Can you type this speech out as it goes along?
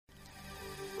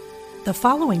The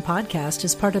following podcast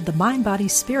is part of the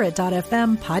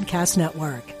MindBodySpirit.fm podcast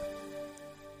network.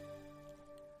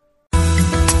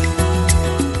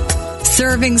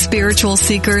 Serving spiritual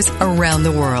seekers around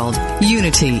the world.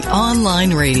 Unity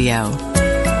Online Radio.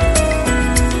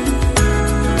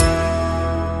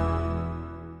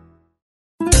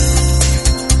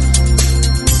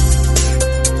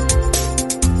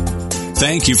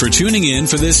 Thank you for tuning in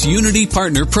for this Unity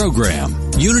Partner Program.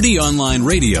 Unity Online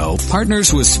Radio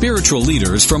partners with spiritual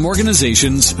leaders from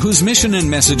organizations whose mission and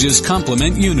messages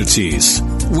complement Unity's.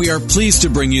 We are pleased to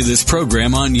bring you this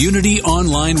program on Unity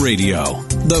Online Radio,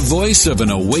 the voice of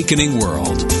an awakening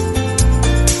world.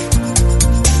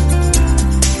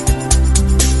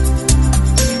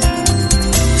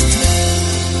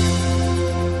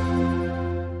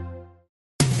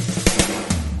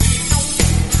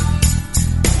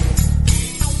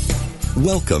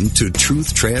 Welcome to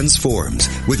Truth Transforms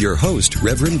with your host,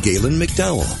 Reverend Galen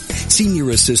McDowell,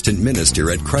 Senior Assistant Minister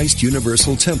at Christ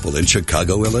Universal Temple in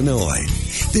Chicago, Illinois.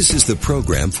 This is the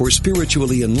program for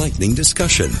spiritually enlightening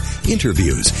discussion,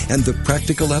 interviews, and the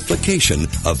practical application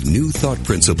of new thought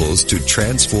principles to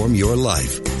transform your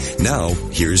life. Now,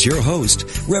 here's your host,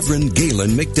 Reverend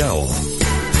Galen McDowell.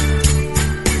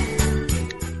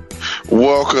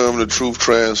 Welcome to Truth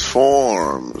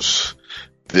Transforms.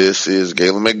 This is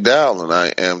Galen McDowell, and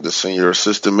I am the Senior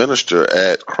Assistant Minister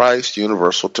at Christ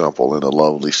Universal Temple in the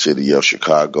lovely city of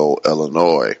Chicago,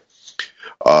 Illinois.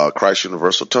 Christ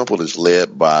Universal Temple is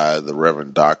led by the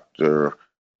Reverend Dr.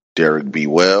 Derek B.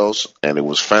 Wells, and it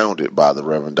was founded by the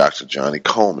Reverend Dr. Johnny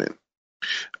Coleman.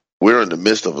 We're in the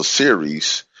midst of a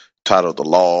series titled The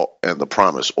Law and the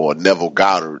Promise, or Neville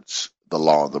Goddard's The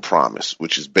Law and the Promise,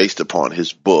 which is based upon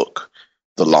his book,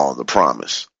 The Law and the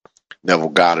Promise. Neville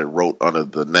Goddard wrote under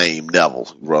the name Neville,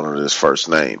 he wrote under his first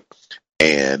name.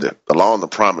 And The Law and the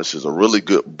Promise is a really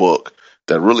good book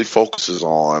that really focuses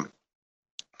on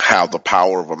how the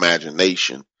power of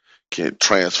imagination can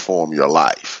transform your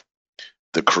life.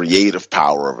 The creative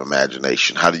power of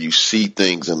imagination. How do you see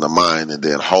things in the mind and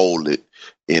then hold it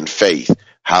in faith?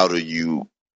 How do you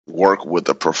work with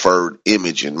a preferred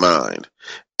image in mind?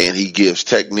 And he gives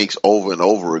techniques over and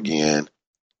over again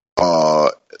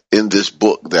in this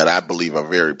book that I believe are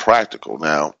very practical.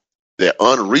 Now, they're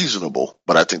unreasonable,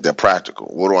 but I think they're practical.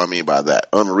 What do I mean by that?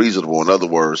 Unreasonable, in other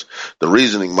words, the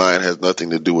reasoning mind has nothing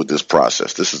to do with this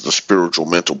process. This is a spiritual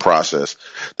mental process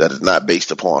that is not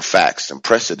based upon facts and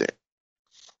precedent.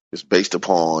 It's based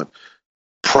upon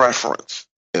preference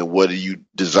and what are you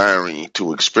desiring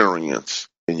to experience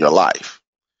in your life.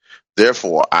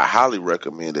 Therefore, I highly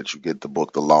recommend that you get the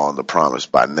book, The Law and the Promise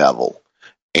by Neville.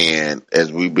 And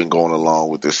as we've been going along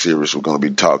with this series, we're going to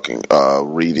be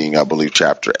reading, I believe,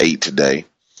 chapter 8 today.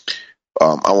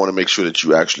 I want to make sure that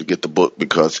you actually get the book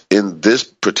because in this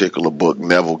particular book,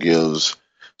 Neville gives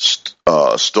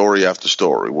story after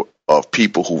story of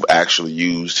people who've actually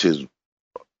used his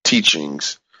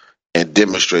teachings and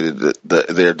demonstrated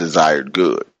their desired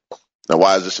good. Now,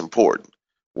 why is this important?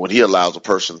 When he allows a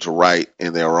person to write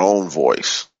in their own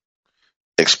voice,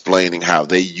 explaining how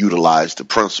they utilize the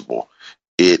principle,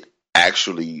 it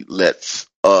actually lets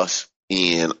us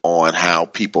in on how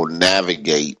people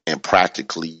navigate and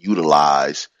practically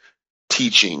utilize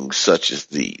teachings such as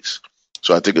these.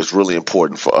 So I think it's really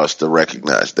important for us to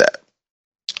recognize that.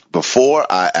 Before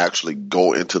I actually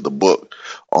go into the book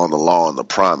on the Law and the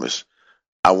Promise,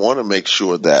 I want to make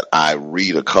sure that I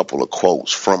read a couple of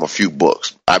quotes from a few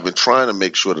books. I've been trying to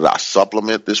make sure that I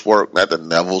supplement this work, not that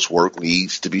Neville's work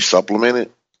needs to be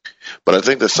supplemented. But I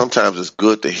think that sometimes it's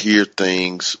good to hear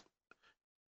things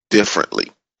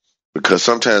differently because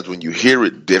sometimes when you hear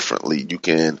it differently, you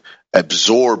can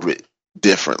absorb it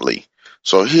differently.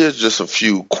 So here's just a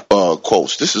few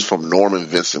quotes. This is from Norman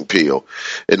Vincent Peale.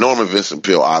 And Norman Vincent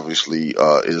Peale obviously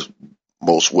is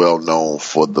most well known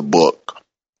for the book,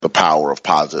 The Power of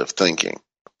Positive Thinking.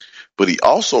 But he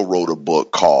also wrote a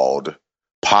book called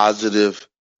Positive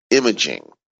Imaging,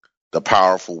 The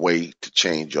Powerful Way to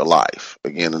Change Your Life.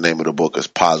 Again, the name of the book is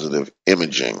Positive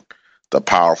Imaging, The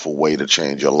Powerful Way to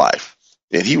Change Your Life.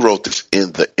 And he wrote this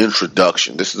in the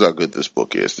introduction. This is how good this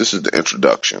book is. This is the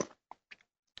introduction.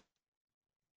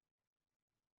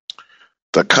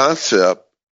 The concept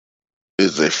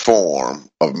is a form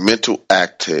of mental I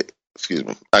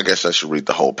guess I should read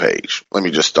the whole page. Let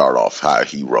me just start off how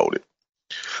he wrote it.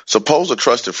 Suppose a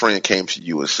trusted friend came to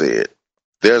you and said,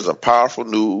 there's a powerful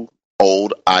new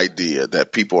old idea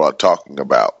that people are talking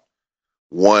about.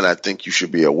 One I think you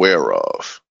should be aware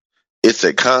of. It's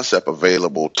a concept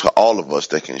available to all of us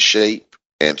that can shape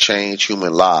and change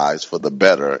human lives for the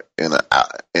better in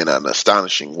an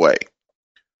astonishing way.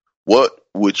 What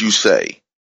would you say?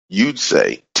 you'd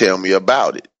say, tell me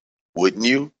about it, wouldn't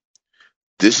you?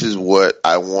 This is what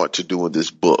I want to do in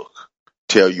this book,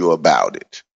 tell you about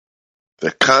it.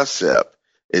 The concept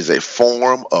is a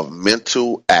form of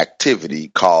mental activity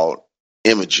called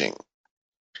imaging.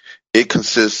 It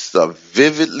consists of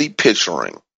vividly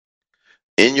picturing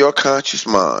in your conscious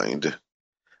mind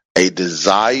a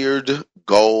desired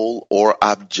goal or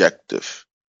objective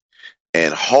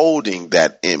and holding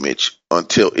that image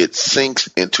until it sinks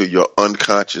into your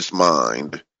unconscious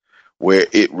mind, where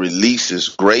it releases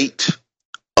great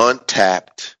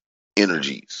untapped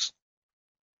energies.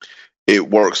 It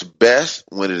works best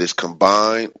when it is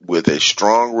combined with a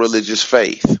strong religious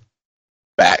faith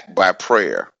backed by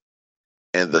prayer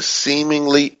and the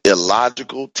seemingly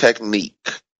illogical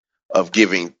technique of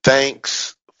giving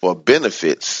thanks for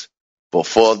benefits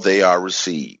before they are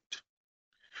received.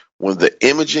 When the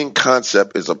imaging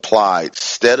concept is applied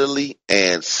steadily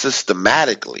and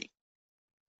systematically,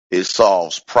 it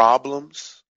solves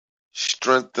problems,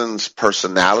 strengthens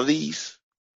personalities,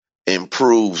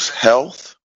 improves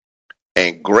health,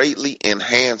 and greatly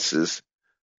enhances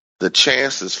the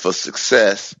chances for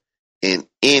success in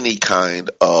any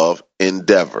kind of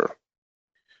endeavor.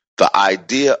 The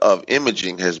idea of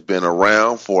imaging has been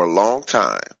around for a long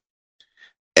time,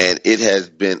 and it has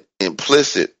been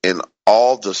implicit in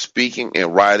all the speaking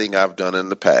and writing I've done in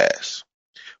the past.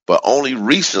 But only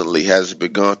recently has it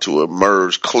begun to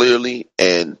emerge clearly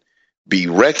and be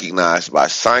recognized by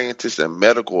scientists and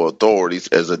medical authorities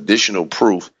as additional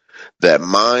proof that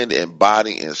mind and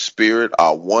body and spirit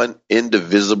are one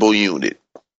indivisible unit,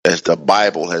 as the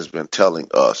Bible has been telling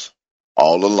us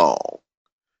all along.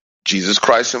 Jesus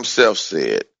Christ himself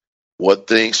said, what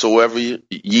things soever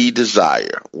ye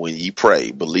desire when ye pray,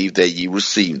 believe that ye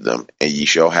receive them, and ye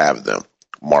shall have them.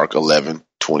 Mark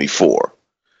 11:24.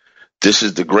 This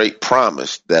is the great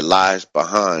promise that lies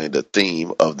behind the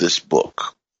theme of this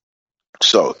book.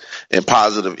 So, in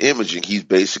positive imaging, he's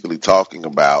basically talking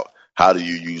about how do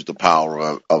you use the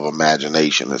power of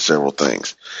imagination and several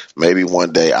things. Maybe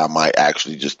one day I might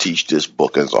actually just teach this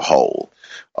book as a whole.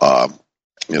 I'll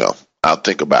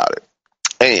think about it.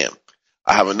 And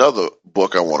I have another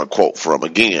book I want to quote from.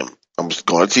 Again, I'm just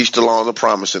going to teach the law and the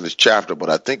promise in this chapter, but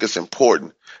I think it's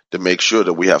important to make sure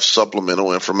that we have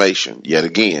supplemental information, yet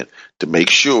again, to make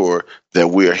sure that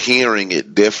we're hearing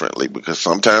it differently, because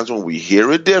sometimes when we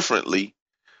hear it differently,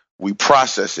 we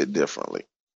process it differently.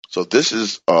 So this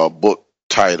is a book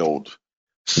titled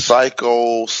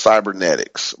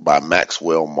Psycho-Cybernetics by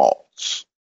Maxwell Maltz.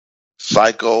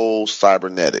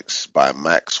 Psycho-Cybernetics by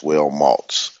Maxwell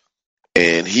Maltz.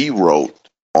 And he wrote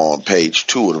on page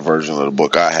 2 of the version of the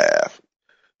book I have,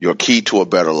 Your Key to a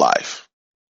Better Life.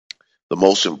 The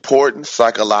most important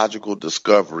psychological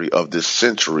discovery of this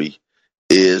century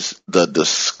is the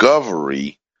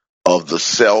discovery of the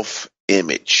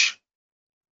self-image.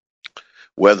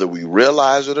 Whether we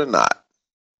realize it or not,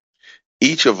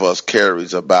 each of us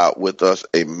carries about with us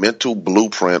a mental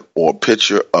blueprint or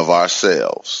picture of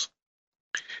ourselves.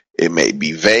 It may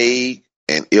be vague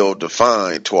and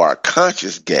ill-defined to our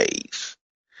conscious gaze.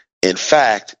 In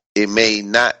fact, it may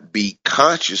not be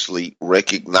consciously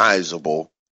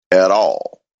recognizable at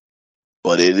all,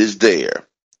 but it is there,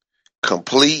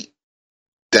 complete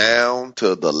down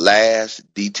to the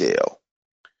last detail.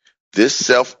 This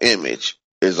self-image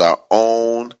is our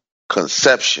own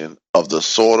conception of the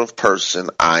sort of person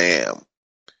I am.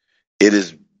 It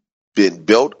has been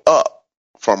built up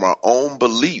from our own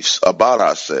beliefs about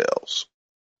ourselves.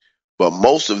 But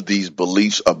most of these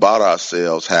beliefs about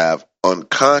ourselves have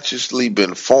unconsciously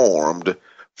been formed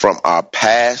from our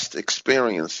past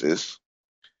experiences,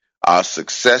 our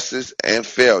successes and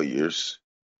failures,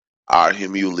 our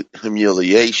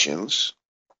humiliations,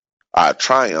 our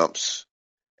triumphs,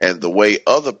 and the way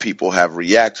other people have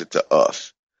reacted to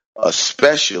us,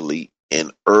 especially in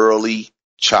early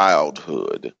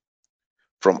childhood.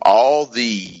 From all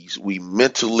these, we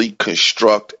mentally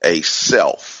construct a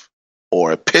self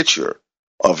or a picture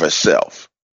of a self.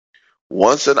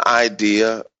 Once an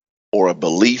idea or a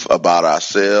belief about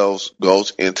ourselves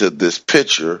goes into this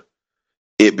picture,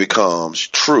 it becomes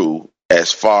true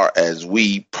as far as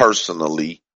we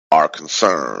personally are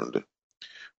concerned.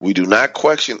 We do not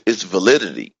question its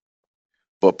validity,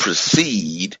 but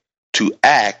proceed to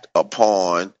act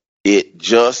upon it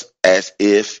just as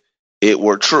if it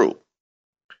were true.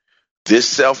 This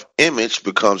self-image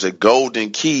becomes a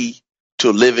golden key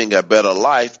to living a better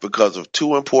life because of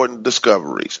two important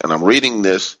discoveries. And I'm reading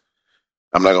this.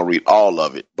 I'm not going to read all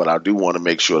of it, but I do want to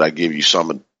make sure that I give you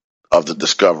some of the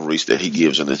discoveries that he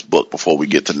gives in this book before we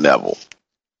get to Neville.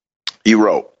 He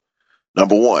wrote,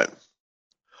 number one,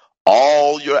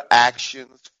 All your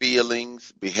actions,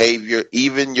 feelings, behavior,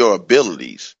 even your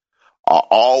abilities are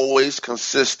always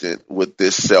consistent with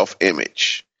this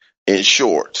self-image. In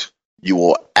short, you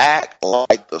will act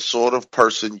like the sort of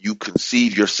person you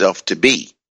conceive yourself to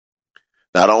be.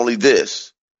 Not only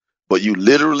this, but you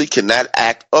literally cannot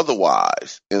act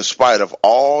otherwise in spite of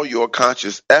all your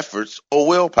conscious efforts or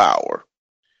willpower.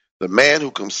 The man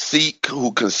who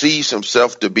conceives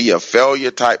himself to be a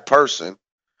failure type person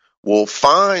will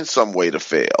find some way to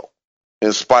fail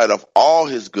in spite of all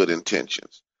his good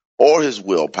intentions or his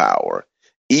willpower,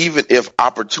 even if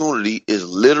opportunity is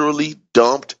literally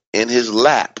dumped in his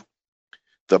lap.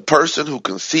 The person who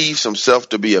conceives himself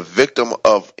to be a victim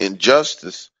of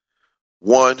injustice,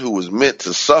 one who is meant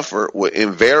to suffer, will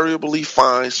invariably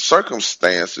find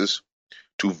circumstances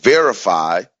to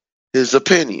verify his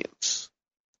opinions.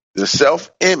 The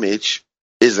self-image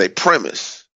is a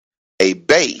premise, a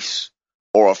base,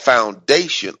 or a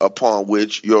foundation upon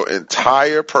which your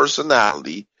entire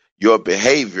personality, your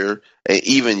behavior, and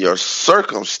even your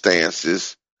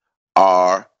circumstances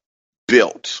are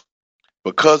built.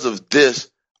 Because of this,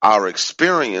 our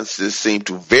experiences seem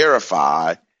to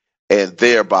verify and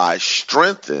thereby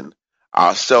strengthen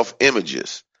our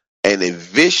self-images, and a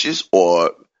vicious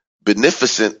or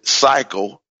beneficent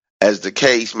cycle, as the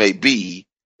case may be,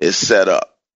 is set up.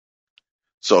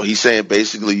 So he's saying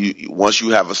basically, once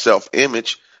you have a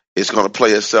self-image, it's going to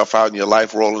play itself out in your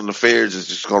life. Rolling affairs is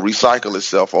just going to recycle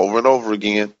itself over and over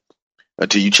again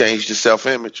until you change the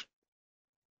self-image.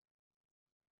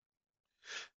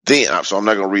 Then, so I'm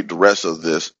not going to read the rest of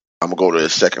this. I'm going to go to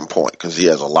his second point because he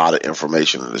has a lot of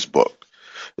information in this book.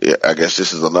 Yeah, I guess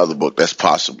this is another book that's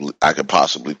I could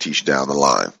possibly teach down the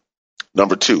line.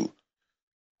 Number 2,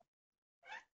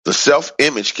 the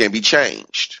self-image can be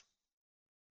changed.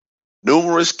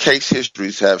 Numerous case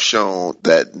histories have shown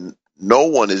that no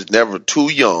one is never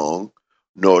too young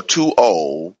nor too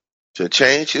old to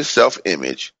change his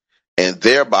self-image and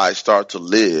thereby start to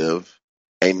live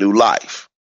a new life.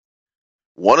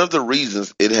 One of the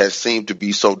reasons it has seemed to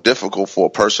be so difficult for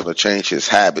a person to change his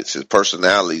habits, his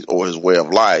personalities, or his way of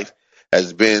life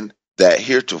has been that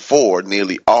heretofore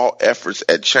nearly all efforts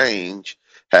at change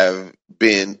have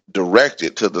been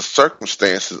directed to the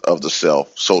circumstances of the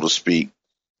self, so to speak,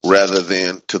 rather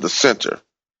than to the center.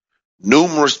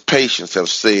 Numerous patients have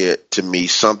said to me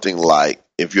something like,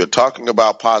 if you're talking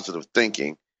about positive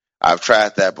thinking, I've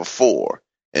tried that before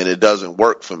and it doesn't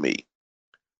work for me.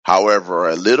 However,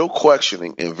 a little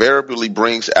questioning invariably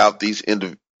brings out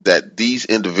that these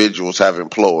individuals have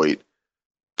employed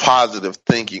positive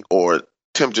thinking or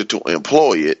attempted to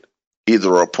employ it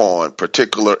either upon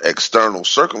particular external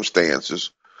circumstances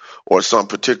or some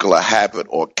particular habit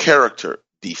or character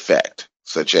defect,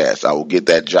 such as, I will get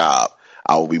that job,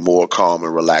 I will be more calm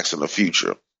and relaxed in the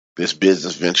future, this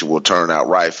business venture will turn out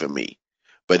right for me.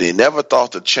 But they never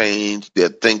thought to change their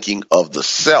thinking of the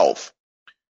self,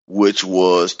 which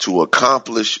was to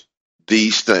accomplish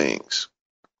these things.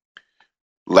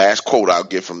 Last quote I'll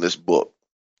get from this book.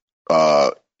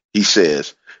 He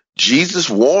says, Jesus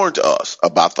warned us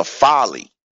about the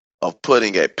folly of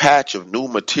putting a patch of new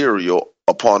material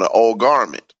upon an old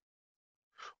garment,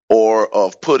 or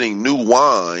of putting new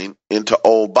wine into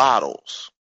old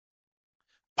bottles.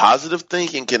 Positive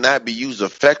thinking cannot be used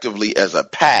effectively as a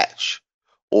patch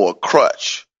or a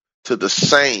crutch to the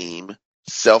same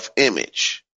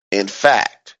self-image. In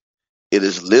fact, it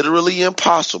is literally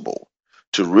impossible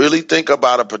to really think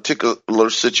about a particular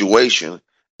situation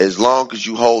as long as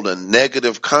you hold a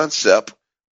negative concept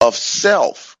of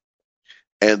self.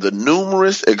 And the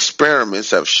numerous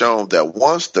experiments have shown that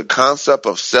once the concept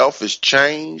of self is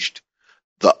changed,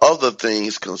 the other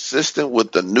things consistent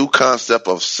with the new concept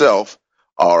of self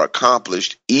are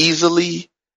accomplished easily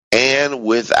and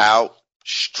without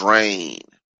strain.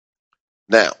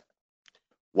 Now,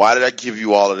 why did I give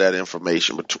you all of that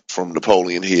information from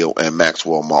Napoleon Hill and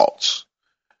Maxwell Maltz?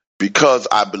 Because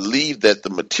I believe that the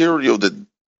material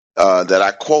that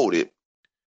I quoted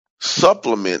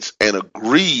supplements and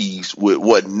agrees with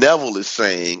what Neville is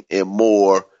saying in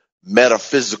more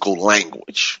metaphysical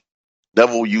language.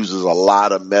 Neville uses a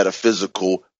lot of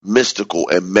metaphysical, mystical,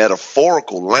 and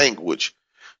metaphorical language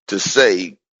to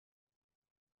say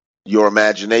your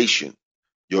imagination,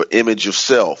 your image of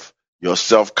self, your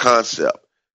self-concept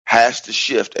has to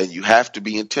shift, and you have to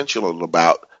be intentional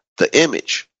about the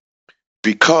image.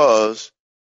 Because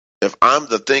if I'm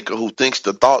the thinker who thinks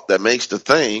the thought that makes the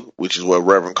thing, which is what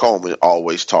Reverend Coleman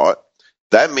always taught,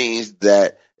 that means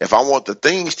that if I want the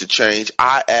things to change,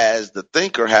 I, as the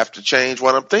thinker, have to change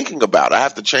what I'm thinking about. I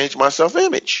have to change my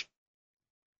self-image.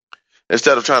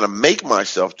 Instead of trying to make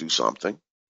myself do something,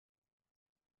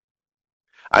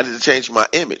 I need to change my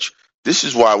image. This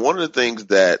is why one of the things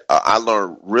that I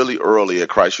learned really early at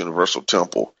Christ Universal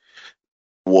Temple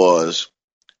was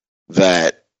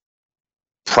that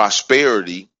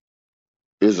prosperity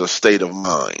is a state of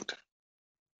mind.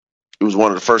 It was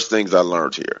one of the first things I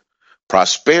learned here.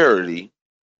 Prosperity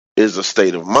is a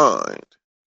state of mind,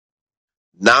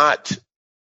 not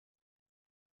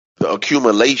the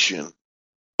accumulation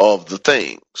of the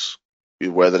things,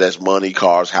 whether that's money,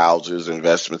 cars, houses,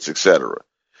 investments, etc.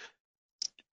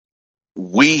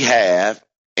 We have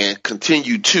and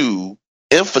continue to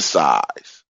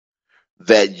emphasize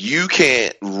that you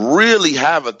can't really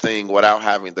have a thing without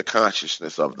having the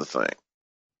consciousness of the thing.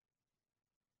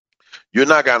 You're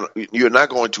not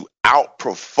going to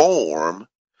outperform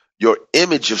your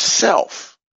image of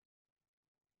self.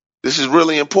 This is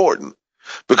really important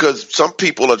because some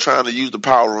people are trying to use the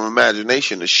power of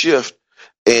imagination to shift,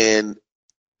 and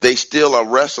they still are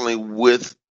wrestling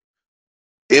with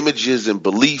images and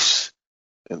beliefs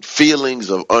and feelings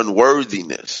of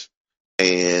unworthiness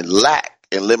and lack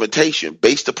and limitation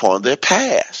based upon their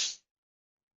past.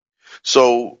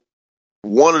 So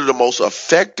one of the most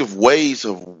effective ways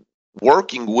of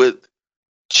working with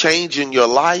changing your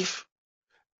life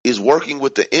is working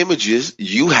with the images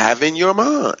you have in your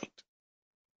mind.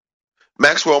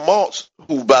 Maxwell Maltz,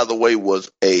 who, by the way,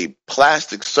 was a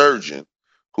plastic surgeon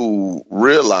who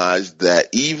realized that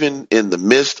even in the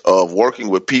midst of working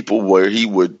with people where he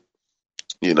would,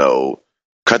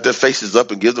 cut their faces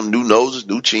up and give them new noses,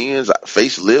 new chins,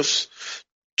 facelifts,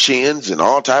 chins, and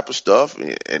all type of stuff,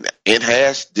 and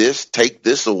enhance this, take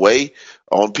this away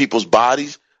on people's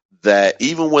bodies, that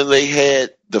even when they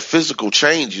had the physical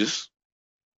changes,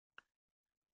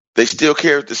 they still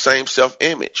carried the same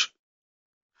self-image.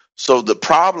 So the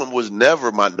problem was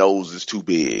never my nose is too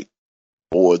big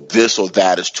or this or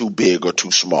that is too big or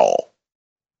too small.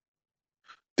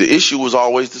 The issue was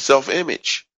always the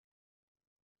self-image.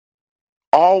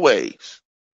 Always.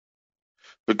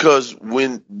 Because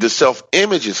when the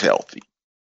self-image is healthy,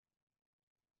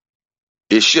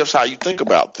 it shifts how you think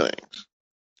about things.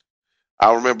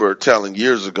 I remember telling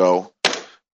years ago,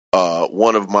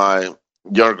 one of my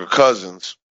younger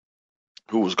cousins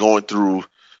who was going through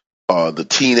the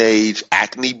teenage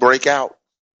acne breakout.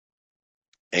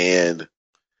 And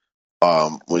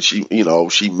when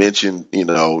she mentioned,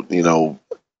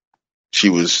 she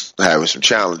was having some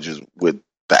challenges with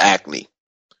the acne.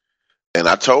 And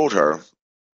I told her,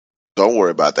 don't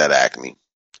worry about that acne.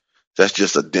 That's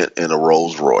just a dent in a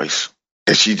Rolls Royce.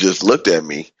 And she just looked at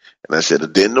me and I said, a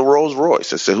dent in a Rolls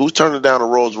Royce. I said, who's turning down a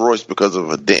Rolls Royce because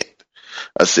of a dent?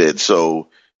 I said, so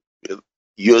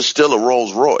you're still a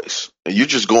Rolls Royce and you're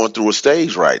just going through a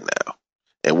stage right now.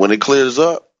 And when it clears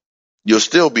up, you'll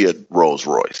still be a Rolls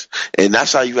Royce. And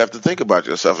that's how you have to think about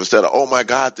yourself. Instead of, oh my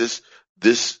God, this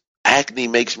acne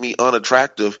makes me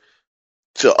unattractive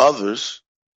to others.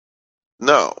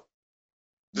 No,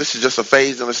 this is just a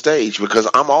phase and a stage because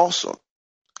I'm awesome.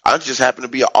 I just happen to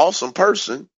be an awesome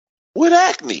person with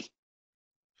acne.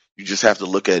 You just have to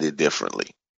look at it differently.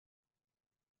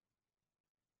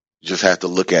 You just have to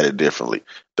look at it differently.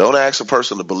 Don't ask a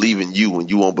person to believe in you when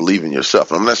you won't believe in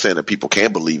yourself. I'm not saying that people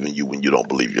can't believe in you when you don't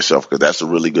believe yourself, because that's a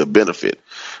really good benefit.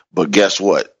 But guess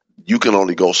what? You can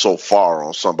only go so far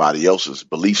on somebody else's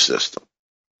belief system.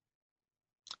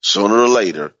 Sooner or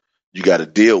later, you got to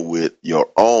deal with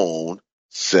your own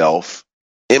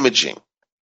self-imaging.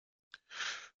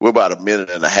 We're about a minute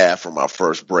and a half from our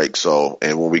first break.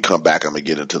 And when we come back, I'm going to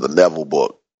get into the Neville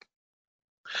book.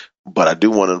 But I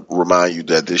do want to remind you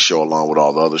that this show, along with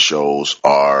all the other shows,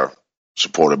 are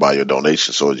supported by your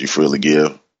donation. So as you freely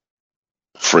give,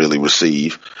 freely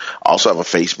receive. I also have a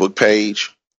Facebook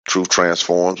page, Truth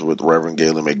Transforms with Reverend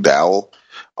Galen McDowell.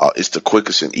 It's the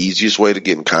quickest and easiest way to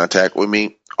get in contact with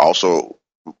me. Also,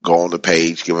 go on the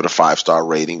page, give it a 5-star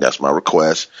rating. That's my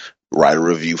request. Write a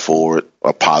review for it,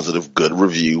 a positive, good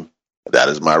review. That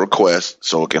is my request,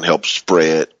 so it can help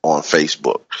spread on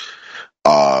Facebook.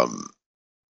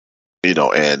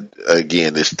 And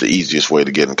again, it's the easiest way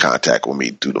to get in contact with me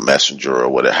through the messenger or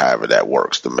whatever, however that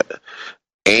works.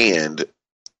 And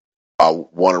I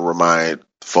want to remind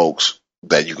folks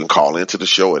that you can call into the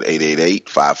show at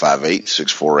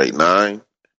 888-558-6489,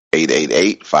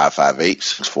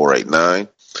 888-558-6489.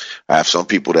 I have some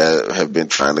people that have been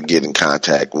trying to get in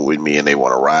contact with me and they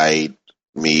want to ride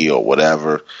me or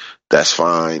whatever. That's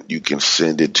fine. You can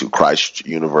send it to Christ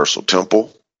Universal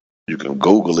Temple. You can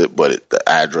Google it, but the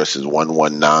address is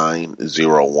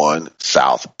 11901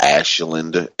 South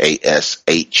Ashland,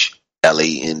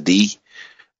 Ashland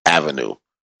Avenue,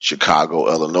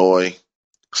 Chicago, Illinois,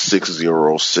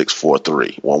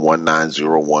 60643.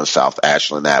 11901 South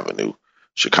Ashland Avenue,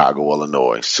 Chicago,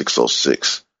 Illinois,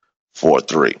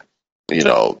 60643.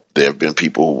 There have been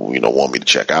people who, want me to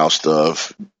check out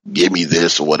stuff, give me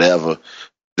this or whatever.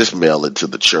 Just mail it to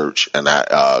the church, and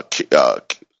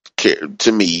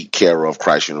care of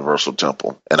Christ Universal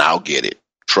Temple, and I'll get it.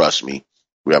 Trust me.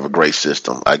 We have a great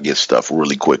system. I get stuff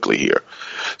really quickly here.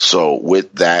 So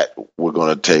with that, we're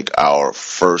going to take our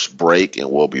first break, and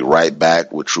we'll be right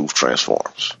back with Truth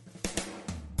Transforms.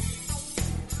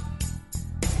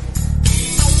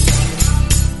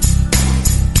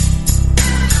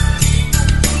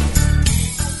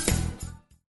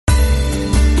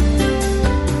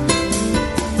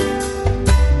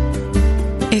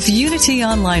 If Unity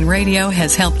Online Radio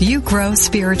has helped you grow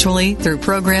spiritually through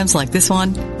programs like this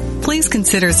one, please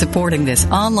consider supporting this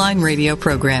online radio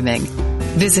programming.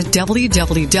 Visit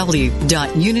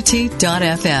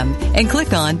www.unity.fm and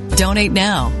click on Donate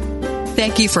Now.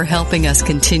 Thank you for helping us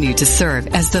continue to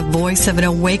serve as the voice of an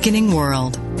awakening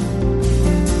world.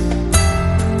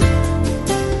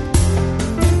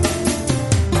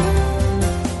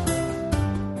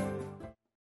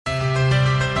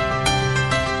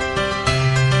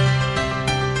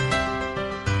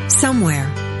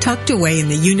 Somewhere, tucked away in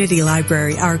the Unity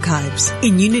Library archives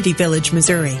in Unity Village,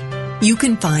 Missouri, you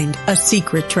can find a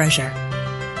secret treasure.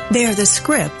 They are the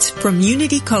scripts from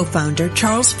Unity co-founder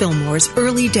Charles Fillmore's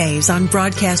early days on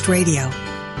broadcast radio.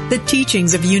 The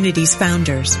teachings of Unity's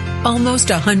founders, almost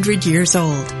 100 years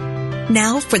old.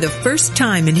 Now, for the first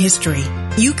time in history,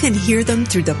 you can hear them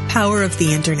through the power of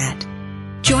the Internet.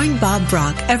 Join Bob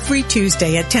Brock every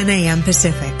Tuesday at 10 a.m.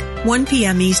 Pacific, 1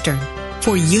 p.m. Eastern,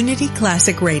 for Unity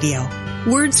Classic Radio,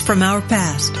 Words from Our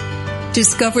Past.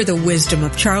 Discover the wisdom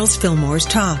of Charles Fillmore's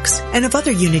talks and of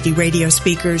other Unity radio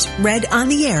speakers read on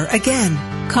the air again.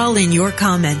 Call in your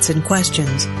comments and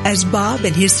questions as Bob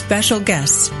and his special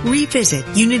guests revisit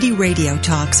Unity radio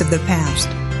talks of the past,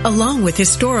 along with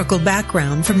historical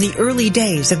background from the early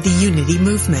days of the Unity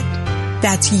movement.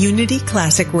 That's Unity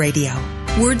Classic Radio,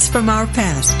 Words from Our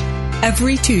Past,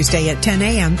 every Tuesday at 10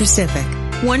 a.m. Pacific,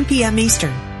 1 p.m.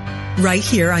 Eastern. Right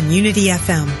here on Unity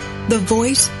FM, the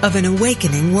voice of an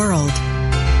awakening world.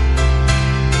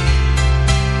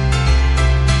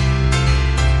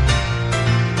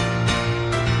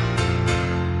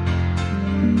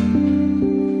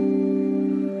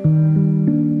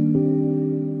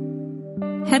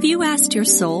 Have you asked your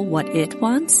soul what it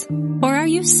wants? Or are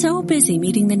you so busy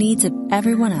meeting the needs of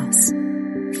everyone else?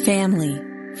 Family,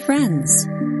 friends,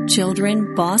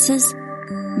 children, bosses,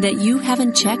 that you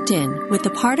haven't checked in with the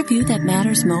part of you that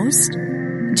matters most?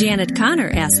 Janet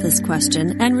Conner asked this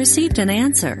question and received an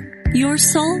answer. Your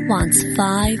soul wants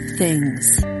 5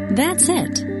 things. That's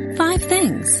it. 5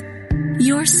 things.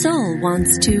 Your soul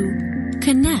wants to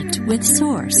connect with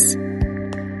Source,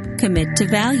 commit to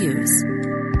values,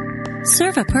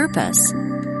 serve a purpose,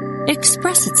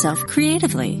 express itself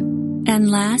creatively, and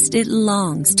last, it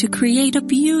longs to create a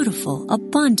beautiful,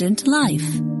 abundant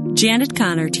life. Janet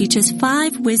Conner teaches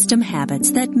 5 wisdom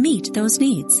habits that meet those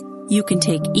needs. You can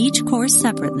take each course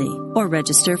separately or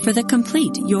register for the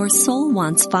complete Your Soul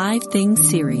Wants 5 Things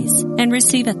series and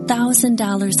receive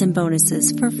 $1,000 in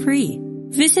bonuses for free.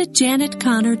 Visit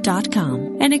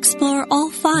janetconner.com and explore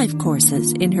all 5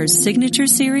 courses in her signature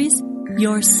series,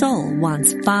 Your Soul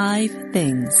Wants 5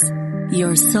 Things.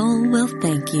 Your soul will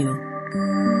thank you.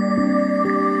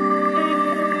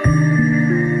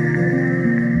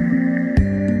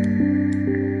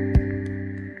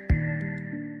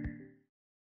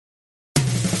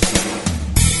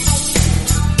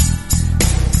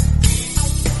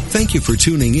 Thank you for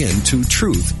tuning in to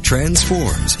Truth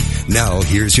Transforms. Now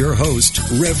here's your host,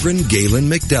 Reverend Galen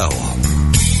McDowell.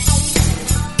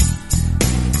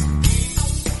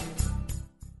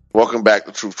 Welcome back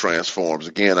to Truth Transforms.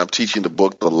 Again, I'm teaching the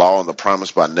book, The Law and the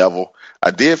Promise by Neville.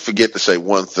 I did forget to say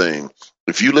one thing.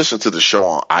 If you listen to the show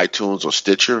on iTunes or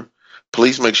Stitcher,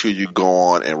 please make sure you go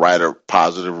on and write a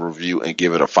positive review and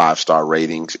give it a 5-star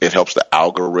ratings. It helps the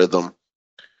algorithm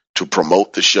to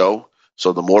promote the show.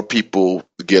 So the more people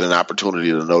get an opportunity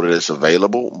to know that it's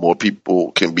available, more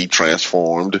people can be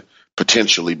transformed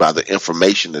potentially by the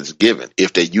information that's given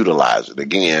if they utilize it.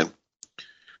 Again,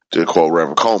 to quote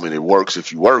Reverend Coleman, it works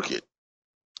if you work it.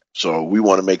 So we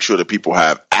want to make sure that people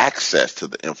have access to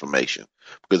the information,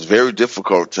 because it's very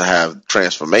difficult to have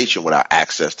transformation without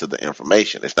access to the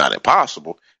information. It's not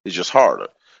impossible. It's just harder.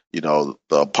 You know,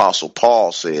 the Apostle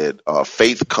Paul said,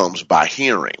 faith comes by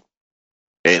hearing,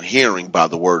 and hearing by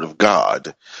the word of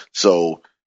God. So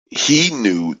he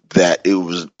knew that it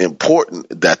was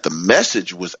important that the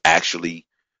message was actually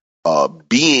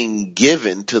being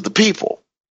given to the people.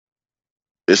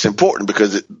 It's important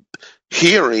because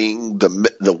hearing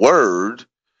the word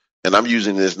And I'm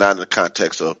using this not in the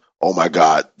context of, oh my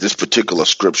God, this particular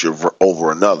scripture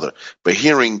over another, but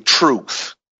hearing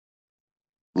truth.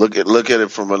 Look at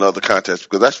it from another context,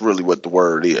 because that's really what the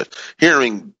word is.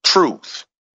 Hearing truth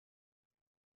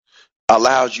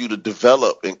allows you to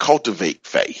develop and cultivate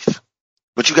faith,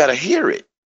 but you got to hear it.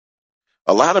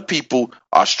 A lot of people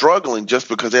are struggling just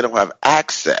because they don't have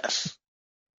access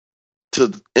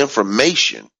to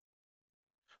information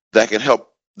that can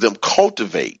help them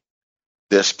cultivate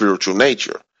their spiritual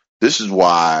nature. This is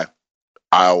why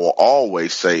I will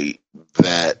always say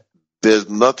that there's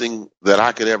nothing that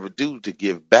I could ever do to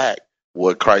give back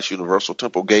what Christ Universal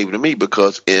Temple gave to me,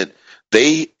 because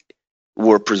they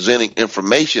were presenting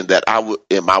information that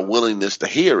in my willingness to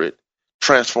hear it,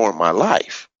 transformed my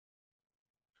life.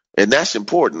 And that's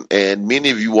important. And many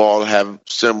of you all have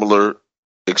similar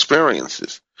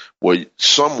experiences where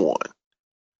someone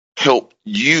helped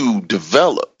you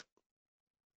develop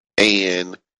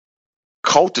and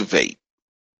cultivate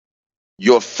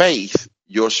your faith,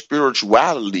 your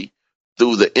spirituality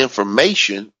through the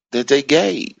information that they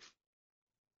gave.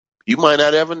 You might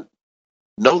not ever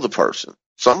know the person.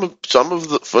 For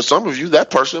some of you,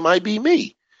 that person might be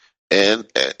me. And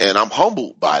I'm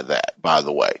humbled by that, by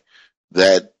the way,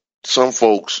 that some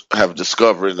folks have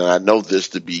discovered, and I know this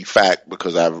to be fact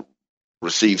because I've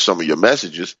received some of your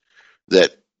messages,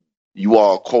 that you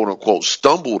all quote unquote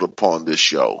stumbled upon this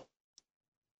show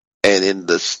and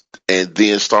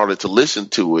then started to listen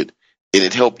to it, and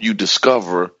it helped you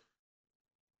discover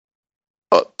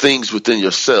things within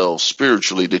yourselves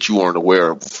spiritually that you weren't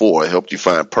aware of before. It helped you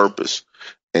find purpose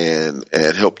and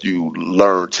helped you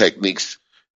learn techniques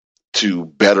to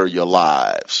better your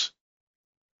lives.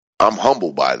 I'm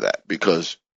humbled by that,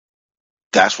 because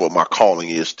that's what my calling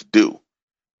is to do.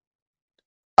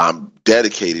 I'm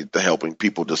dedicated to helping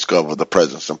people discover the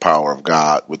presence and power of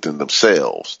God within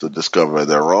themselves, to discover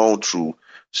their own true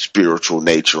spiritual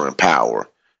nature and power,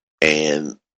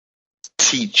 and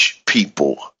teach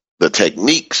people the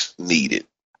techniques needed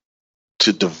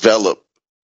to develop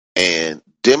and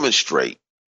demonstrate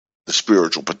the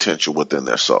spiritual potential within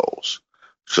their souls.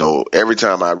 So every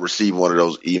time I receive one of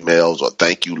those emails or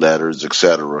thank you letters,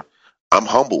 etc., I'm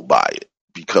humbled by it,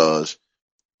 because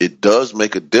it does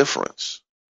make a difference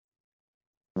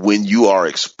when you are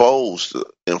exposed to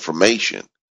information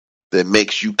that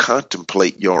makes you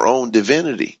contemplate your own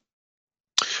divinity.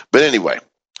 But anyway,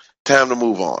 time to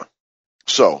move on.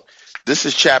 So this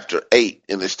is chapter 8,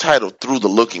 and it's titled Through the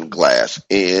Looking Glass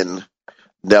in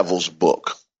Neville's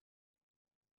book.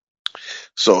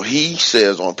 So he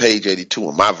says on page 82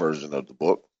 in my version of the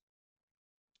book,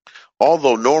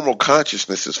 although normal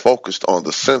consciousness is focused on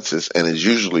the senses and is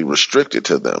usually restricted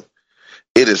to them,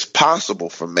 it is possible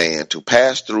for man to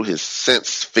pass through his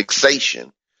sense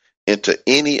fixation into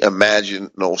any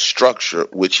imaginal structure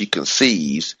which he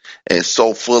conceives, and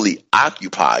so fully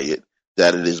occupy it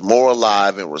that it is more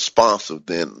alive and responsive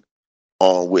than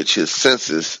on which his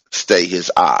senses stay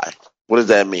his eye. What does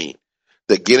that mean?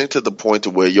 That getting to the point to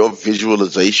where your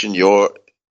visualization, your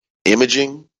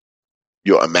imaging,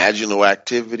 your imaginal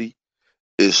activity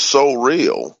is so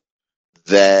real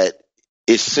that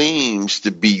it seems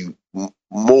to be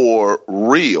more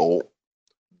real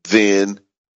than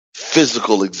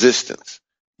physical existence.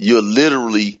 You're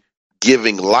literally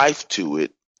giving life to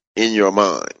it in your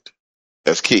mind.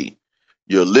 That's key.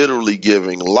 You're literally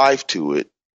giving life to it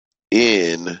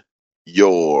in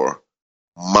your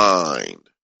mind.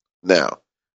 Now,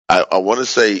 I want to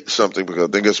say something, because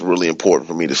I think it's really important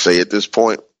for me to say at this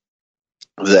point,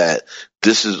 that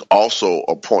this is also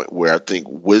a point where I think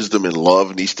wisdom and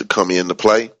love needs to come into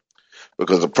play,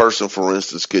 because a person, for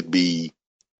instance, could be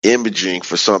imaging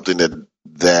for something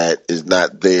that is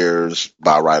not theirs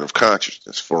by right of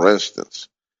consciousness. For instance,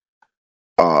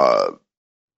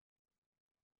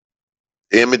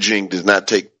 imaging does not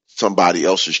take somebody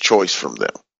else's choice from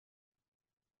them.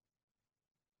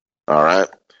 All right.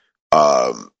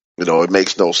 It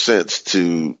makes no sense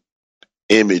to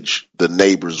image the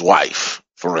neighbor's wife,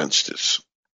 for instance.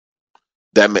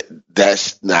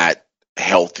 That's not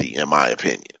healthy, in my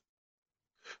opinion.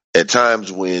 At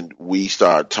times when we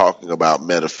start talking about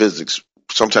metaphysics,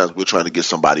 sometimes we're trying to get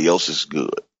somebody else's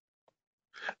good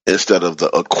instead of the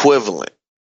equivalent.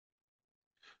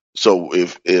 So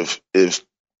if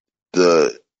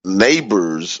the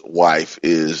neighbor's wife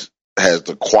has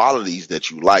the qualities that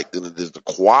you like, then it is the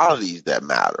qualities that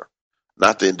matter,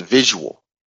 not the individual.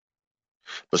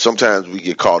 But sometimes we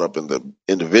get caught up in the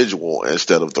individual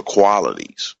instead of the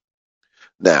qualities.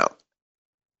 Now,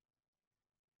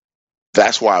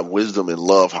 that's why wisdom and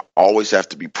love always have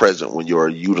to be present when you're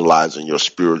utilizing your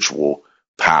spiritual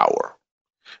power.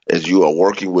 as you are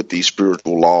working with these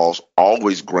spiritual laws,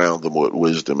 always ground them with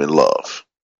wisdom and love.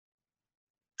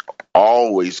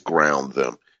 Always ground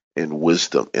them in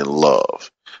wisdom and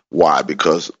love. Why?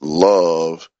 Because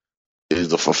love is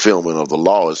the fulfillment of the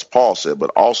law, as Paul said,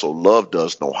 but also love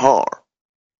does no harm.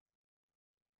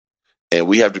 And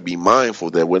we have to be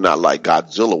mindful that we're not like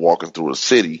Godzilla walking through a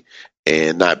city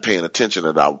and not paying attention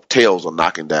that our tails are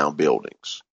knocking down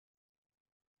buildings.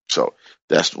 So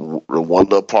that's the one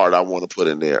little part I want to put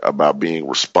in there about being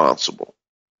responsible.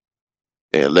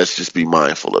 And let's just be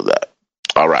mindful of that.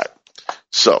 All right.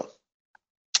 So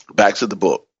back to the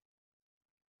book.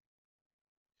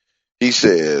 He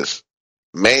says,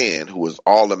 man who is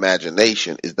all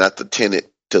imagination is not the tenant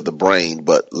to the brain,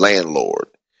 but landlord.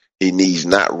 He needs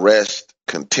not rest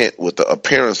content with the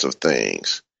appearance of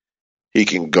things. He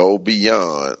can go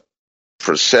beyond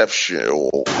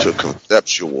perceptual to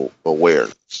conceptual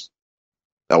awareness.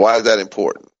 Now, why is that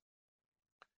important?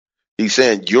 He's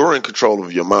saying you're in control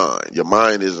of your mind. Your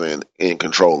mind isn't in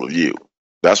control of you.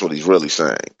 That's what he's really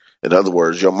saying. In other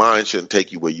words, your mind shouldn't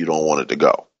take you where you don't want it to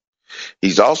go.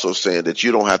 He's also saying that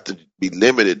you don't have to be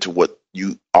limited to what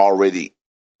you already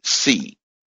see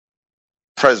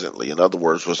presently. In other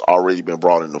words, what's already been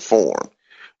brought into form.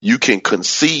 You can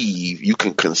conceive, you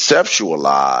can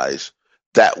conceptualize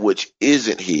that which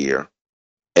isn't here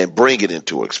and bring it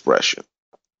into expression,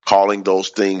 calling those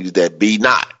things that be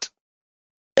not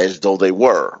as though they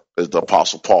were, as the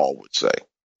Apostle Paul would say.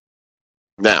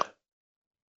 Now,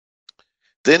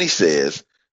 then he says,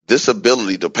 this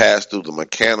ability to pass through the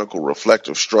mechanical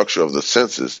reflective structure of the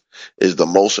senses is the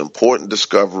most important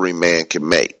discovery man can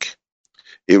make.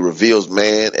 It reveals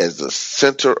man as the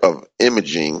center of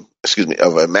imagining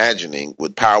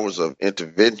with powers of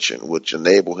intervention, which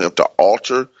enable him to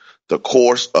alter the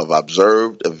course of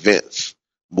observed events,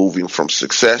 moving from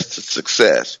success to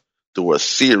success through a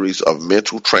series of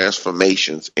mental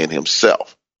transformations in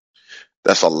himself.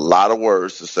 That's a lot of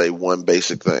words to say one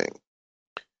basic thing.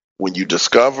 When you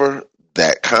discover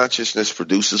that consciousness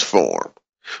produces form,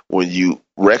 when you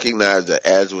recognize that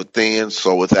as within,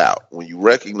 so without, when you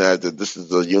recognize that this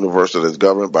is a universe that is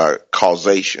governed by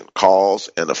causation,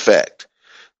 cause and effect,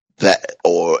 that,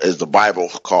 or as the Bible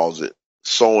calls it,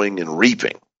 sowing and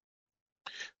reaping,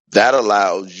 that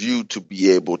allows you to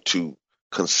be able to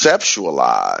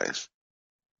conceptualize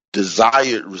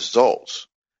desired results.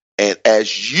 And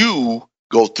as you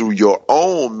go through your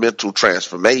own mental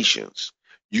transformations,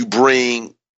 you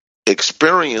bring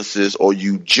experiences, or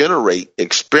you generate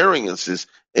experiences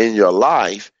in your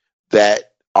life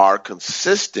that are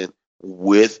consistent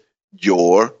with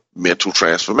your mental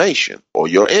transformation or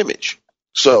your image.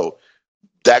 So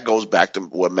that goes back to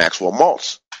what Maxwell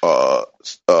Maltz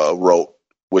wrote,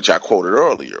 which I quoted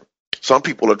earlier. Some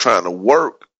people are trying to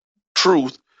work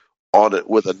truth on it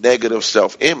with a negative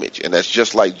self-image, and that's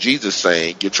just like Jesus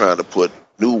saying you're trying to put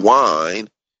new wine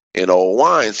in old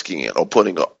wineskin, or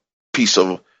putting a piece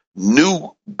of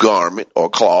new garment or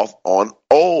cloth on an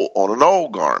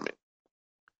old garment.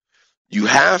 You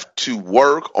have to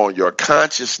work on your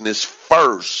consciousness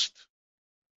first.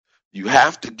 You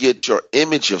have to get your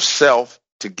image of self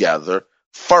together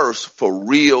first for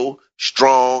real,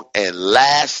 strong, and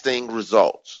lasting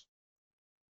results.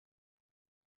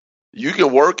 You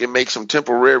can work and make some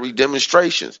temporary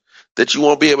demonstrations that you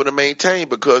won't be able to maintain,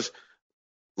 because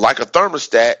like a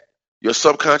thermostat, your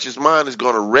subconscious mind is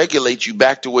going to regulate you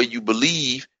back to where you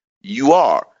believe you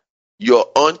are. Your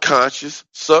unconscious,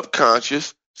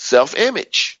 subconscious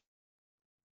self-image.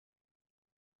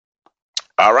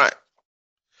 All right.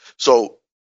 So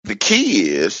the key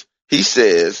is, he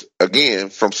says, again,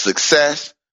 from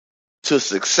success to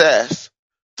success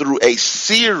through a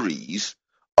series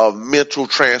of mental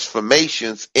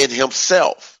transformations in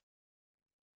himself.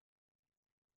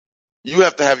 You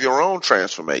have to have your own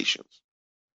transformations.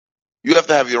 You have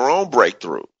to have your own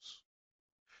breakthroughs.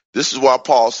 This is why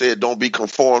Paul said, don't be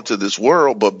conformed to this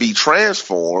world, but be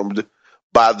transformed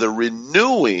by the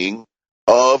renewing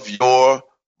of your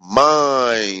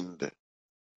mind.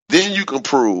 Then you can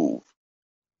prove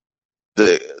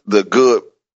the good,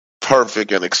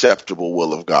 perfect, and acceptable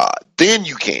will of God. Then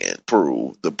you can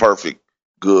prove the perfect,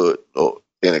 good,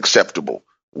 and acceptable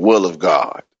will of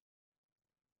God.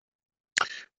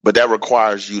 But that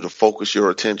requires you to focus your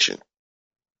attention.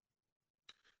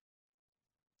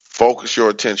 Focus your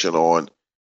attention on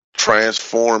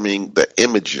transforming the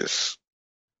images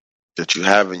that you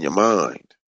have in your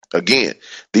mind. Again,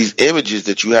 these images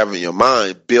that you have in your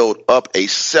mind build up a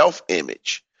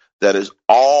self-image that is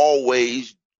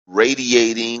always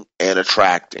radiating and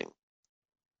attracting.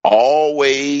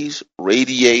 Always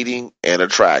radiating and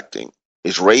attracting.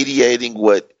 It's radiating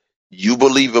what you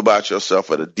believe about yourself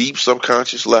at a deep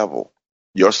subconscious level,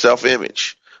 your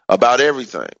self-image, about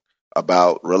everything,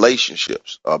 about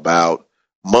relationships, about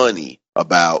money,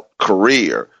 about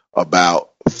career,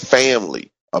 about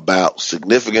family, about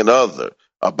significant other,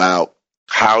 about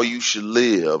how you should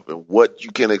live and what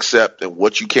you can accept and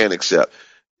what you can't accept.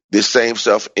 This same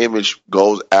self-image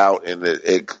goes out and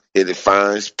it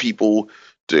finds people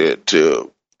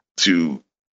to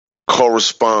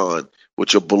correspond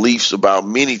with your beliefs about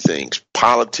many things: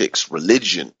 politics,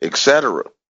 religion, etc.,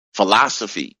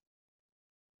 philosophy.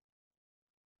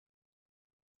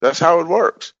 That's how it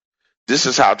works. This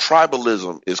is how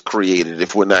tribalism is created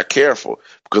if we're not careful,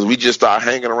 because we just start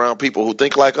hanging around people who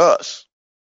think like us.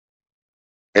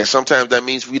 And sometimes that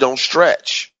means we don't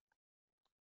stretch,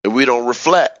 and we don't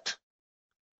reflect,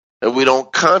 and we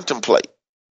don't contemplate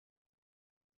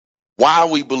why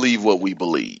we believe what we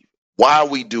believe, why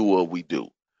we do what we do,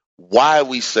 why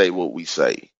we say what we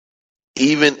say,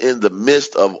 even in the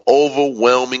midst of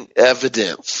overwhelming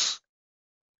evidence.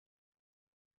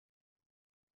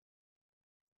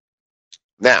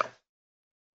 Now,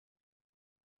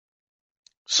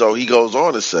 so he goes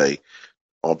on to say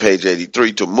on page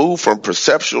 83, to move from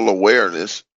perceptual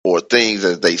awareness or things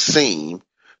as they seem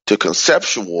to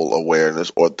conceptual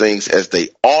awareness or things as they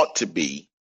ought to be,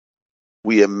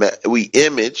 we imagine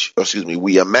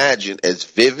as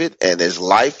vivid and as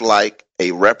lifelike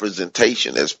a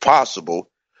representation as possible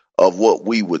of what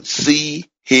we would see,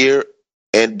 hear,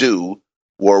 and do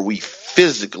were we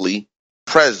physically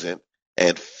present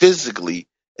and physically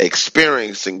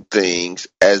experiencing things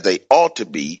as they ought to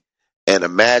be, and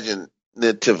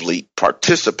imaginatively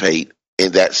participate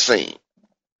in that scene.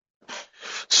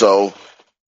 So,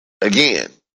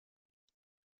 again,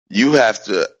 you have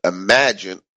to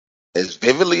imagine as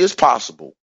vividly as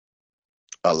possible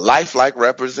a lifelike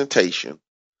representation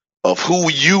of who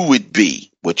you would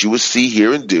be, what you would see,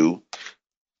 hear, and do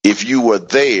if you were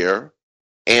there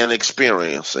and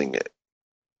experiencing it.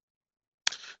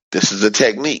 This is a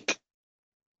technique.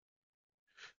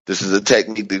 This is a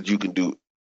technique that you can do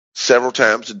several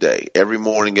times a day, every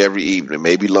morning, every evening,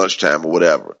 maybe lunchtime or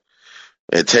whatever.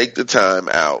 And take the time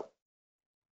out.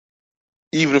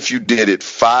 Even if you did it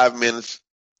 5 minutes,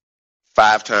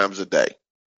 5 times a day.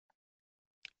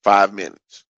 5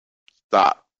 minutes.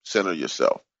 Stop. Center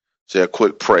yourself. Say a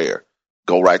quick prayer.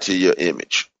 Go right to your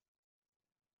image.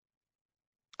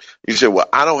 You say, well,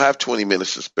 I don't have 20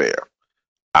 minutes to spare.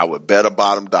 I would bet a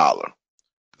bottom dollar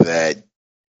that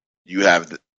you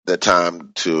have the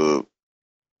time to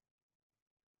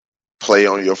play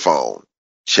on your phone,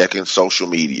 checking social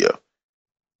media,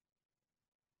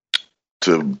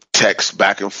 to text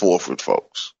back and forth with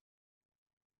folks,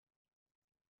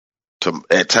 to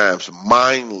at times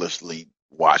mindlessly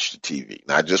watch the TV,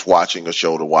 not just watching a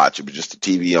show to watch it, but just the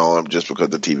TV on just because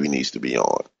the TV needs to be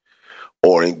on,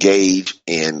 or engage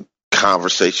in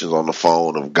conversations on the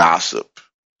phone of gossip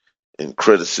and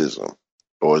criticism,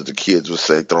 or as the kids would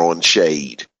say, throwing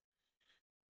shade.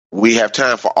 We have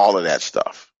time for all of that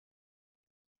stuff.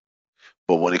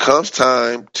 But when it comes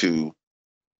time to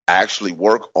actually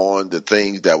work on the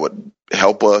things that would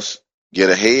help us get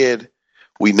ahead,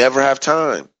 we never have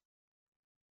time.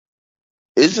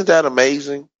 Isn't that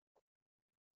amazing?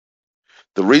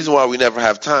 The reason why we never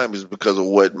have time is because of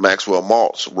what Maxwell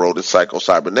Maltz wrote in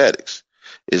Psycho-Cybernetics.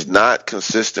 Is not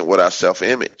consistent with our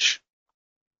self-image.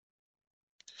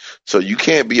 So you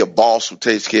can't be a boss who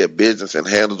takes care of business and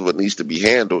handles what needs to be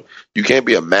handled. You can't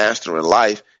be a master in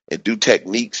life and do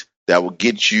techniques that will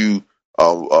get you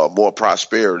more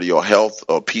prosperity or health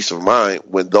or peace of mind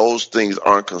when those things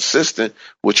aren't consistent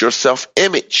with your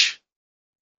self-image.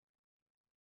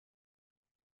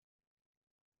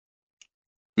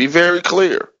 Be very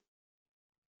clear.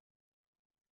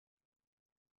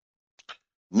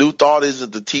 New Thought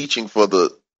isn't the teaching for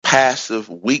the passive,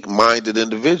 weak-minded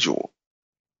individual.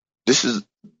 This is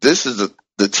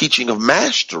the teaching of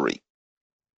mastery,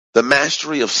 the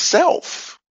mastery of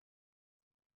self.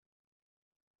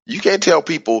 You can't tell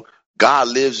people God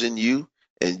lives in you,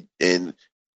 and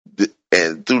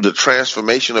through the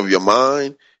transformation of your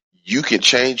mind, you can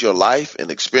change your life and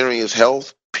experience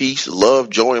health, peace, love,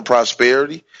 joy, and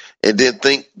prosperity, and then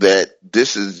think that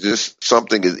this is just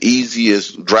something as easy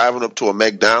as driving up to a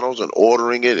McDonald's and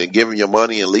ordering it and giving your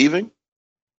money and leaving.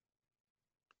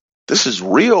 This is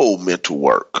real mental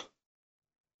work.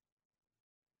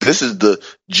 This is the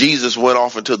Jesus went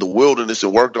off into the wilderness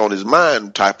and worked on his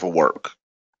mind type of work.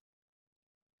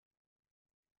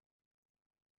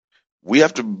 We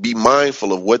have to be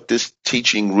mindful of what this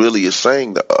teaching really is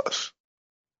saying to us.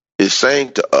 It's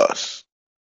saying to us,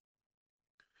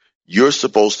 you're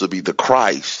supposed to be the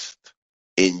Christ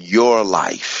in your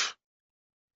life.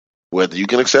 whether you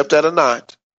can accept that or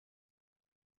not,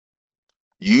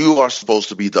 you are supposed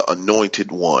to be the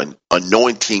anointed one,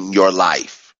 anointing your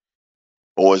life.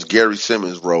 Or as Gary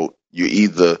Simmons wrote, you're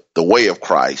either the way of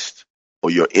Christ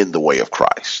or you're in the way of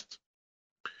Christ.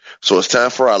 So it's time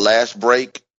for our last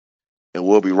break, and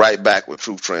we'll be right back with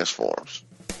Truth Transforms.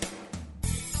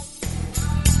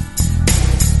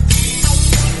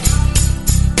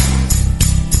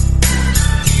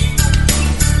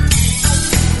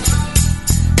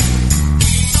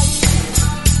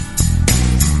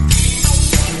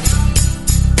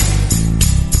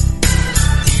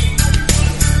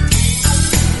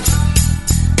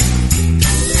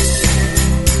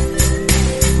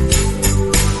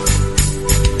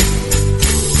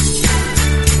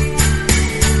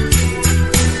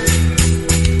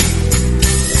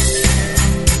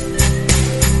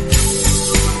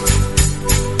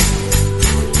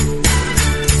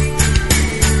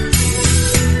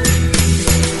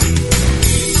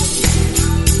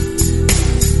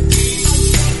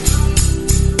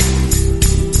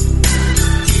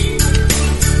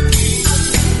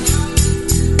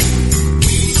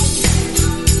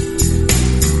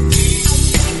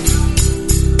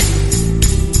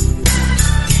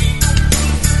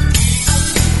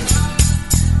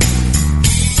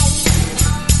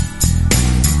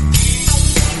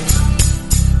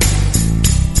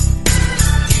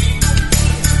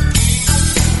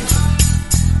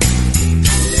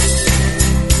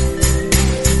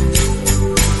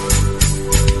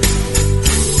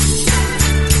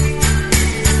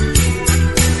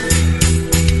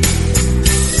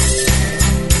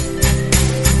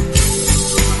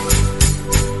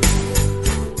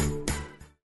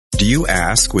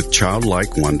 Ask with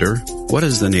childlike wonder, what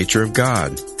is the nature of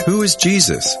God? Who is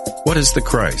Jesus? What is the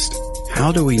Christ?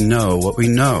 How do we know what we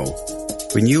know?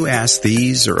 When you ask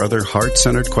these or other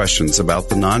heart-centered questions about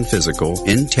the non-physical,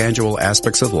 intangible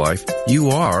aspects of life, you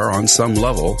are, on some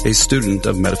level, a student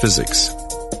of metaphysics.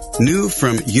 New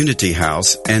from Unity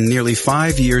House and nearly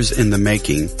 5 years in the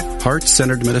making,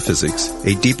 Heart-Centered Metaphysics,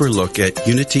 a deeper look at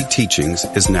Unity teachings,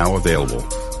 is now available.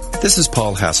 This is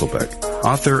Paul Hasselbeck,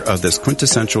 author of this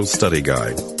quintessential study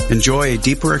guide. Enjoy a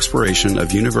deeper exploration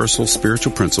of universal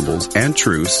spiritual principles and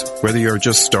truths, whether you're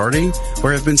just starting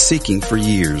or have been seeking for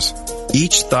years.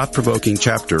 Each thought-provoking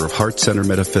chapter of Heart-Centered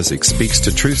Metaphysics speaks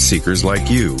to truth seekers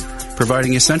like you,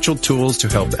 providing essential tools to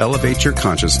help elevate your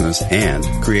consciousness and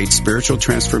create spiritual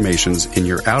transformations in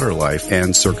your outer life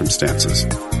and circumstances.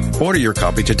 Order your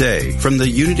copy today from the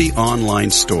Unity online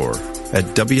store at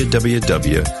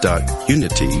www.unity.org.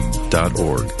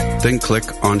 Then click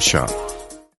on Shop.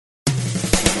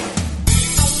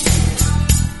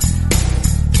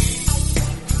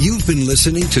 You've been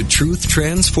listening to Truth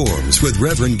Transforms with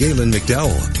Reverend Galen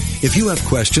McDowell. If you have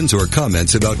questions or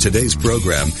comments about today's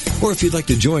program, or if you'd like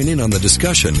to join in on the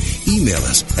discussion, email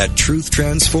us at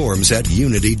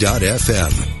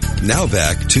truthtransforms@unity.fm. Now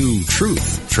back to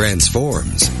Truth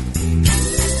Transforms.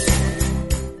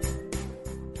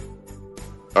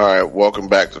 All right, welcome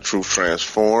back to Truth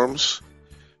Transforms.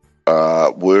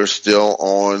 We're still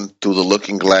on Through the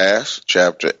Looking Glass,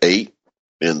 chapter 8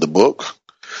 in the book.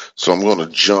 So I'm going to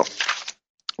jump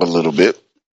a little bit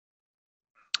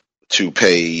to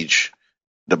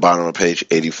the bottom of page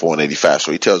 84 and 85.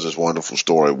 So he tells this wonderful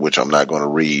story, which I'm not going to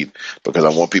read because I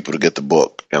want people to get the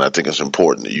book. And I think it's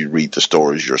important that you read the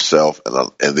stories yourself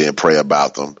and then pray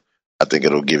about them. I think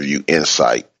it'll give you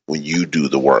insight when you do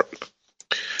the work.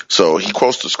 So he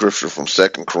quotes the scripture from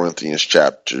 2 Corinthians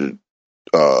chapter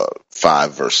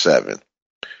 5, verse 7.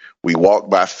 We walk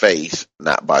by faith,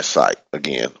 not by sight.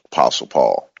 Again, Apostle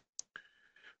Paul.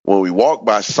 When we walk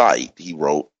by sight, he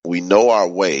wrote, we know our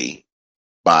way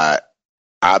by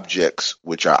objects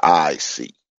which our eyes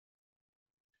see.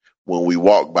 When we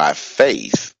walk by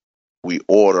faith, we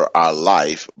order our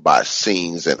life by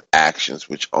scenes and actions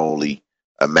which only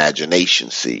imagination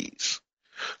sees.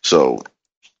 So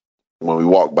when we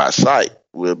walk by sight,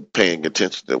 we're paying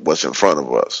attention to what's in front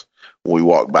of us. When we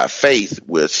walk by faith,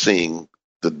 we're seeing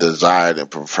the desired and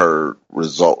preferred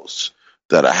results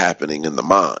that are happening in the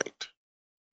mind.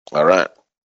 All right.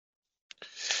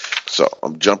 So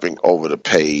I'm jumping over to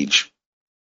page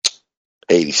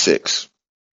 86,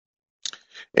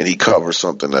 and he covers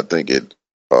something I think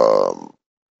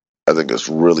it's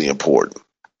really important.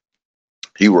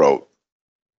 He wrote,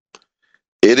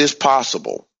 "It is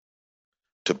possible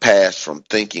to pass from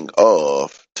thinking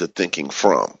of to thinking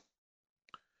from,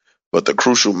 but the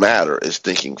crucial matter is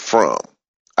thinking from,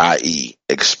 i.e.,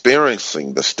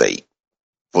 experiencing the state.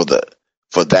 For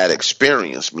that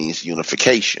experience means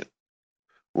unification,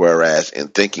 whereas in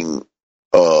thinking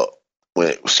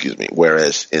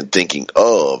Whereas in thinking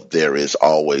of, there is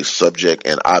always subject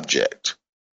and object,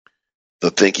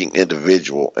 the thinking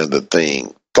individual and the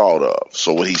thing thought of.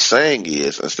 So what he's saying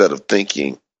is, instead of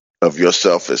thinking of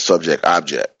yourself as subject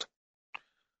object,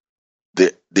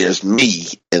 there's me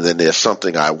and then there's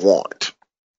something I want.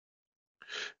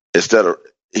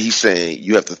 He's saying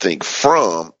you have to think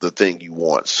from the thing you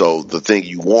want. So the thing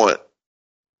you want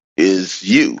is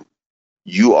you.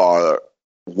 You are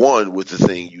one with the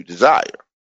thing you desire.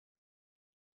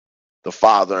 The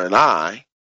Father and I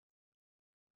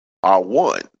are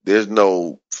one. There's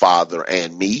no Father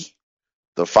and me.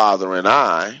 The Father and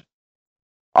I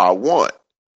are one.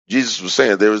 Jesus was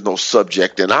saying there is no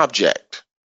subject and object.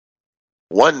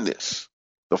 Oneness.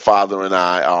 The Father and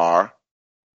I are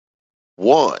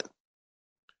one.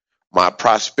 My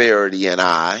prosperity and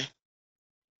I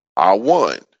are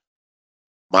one.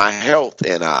 My health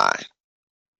and I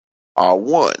are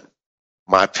one.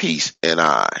 My peace and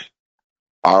I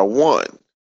are one.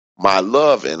 My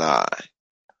love and I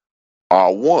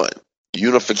are one.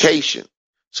 Unification.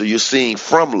 So you're seeing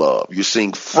from love. You're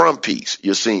seeing from peace.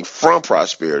 You're seeing from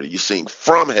prosperity. You're seeing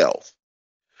from health.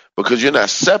 Because you're not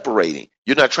separating.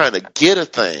 You're not trying to get a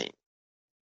thing.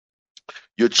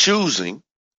 You're choosing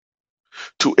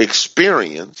to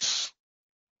experience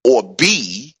or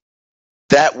be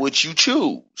that which you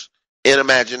choose in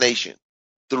imagination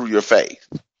through your faith.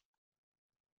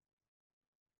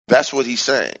 That's what he's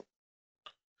saying.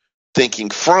 Thinking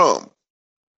from.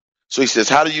 So he says,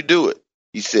 how do you do it?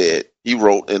 He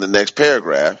wrote in the next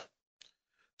paragraph,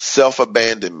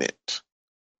 self-abandonment.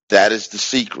 That is the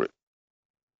secret.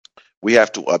 We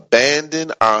have to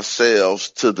abandon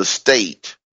ourselves to the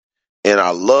state and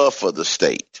our love for the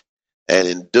state. And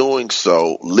in doing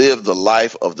so, live the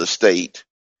life of the state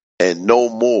and no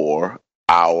more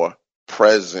our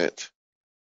present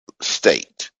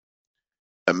state.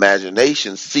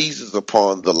 Imagination seizes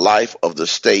upon the life of the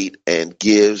state and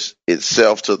gives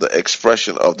itself to the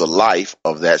expression of the life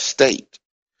of that state.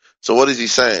 So what is he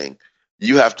saying?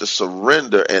 You have to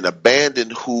surrender and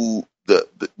abandon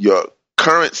your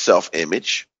current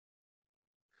self-image,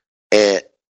 and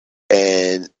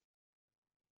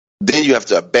then you have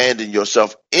to abandon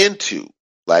yourself into,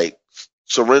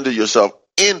 surrender yourself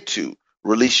into,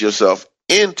 release yourself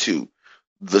into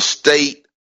the state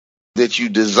that you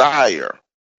desire,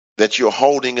 that you're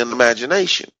holding in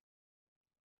imagination.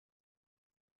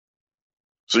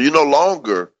 So you're no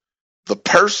longer the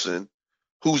person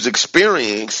who's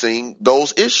experiencing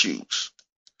those issues.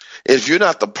 If you're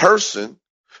not the person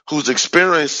who's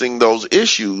experiencing those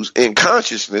issues in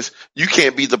consciousness, you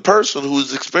can't be the person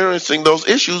who's experiencing those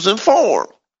issues in form.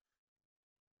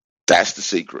 That's the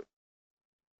secret.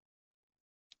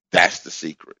 That's the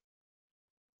secret.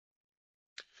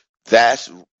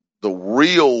 That's the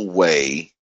real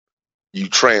way you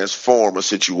transform a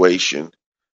situation,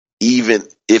 even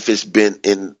if it's been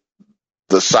in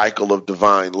the cycle of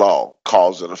divine law,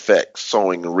 cause and effect,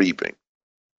 sowing and reaping.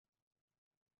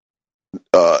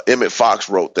 Emmett Fox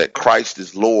wrote that Christ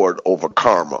is Lord over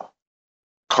karma.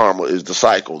 Karma is the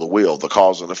cycle, the wheel, the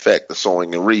cause and effect, the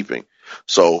sowing and reaping.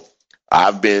 So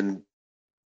I've been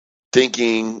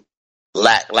thinking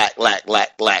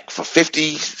lack for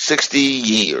 50, 60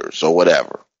 years or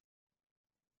whatever.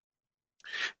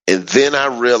 And then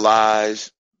I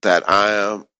realized that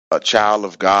I am a child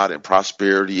of God and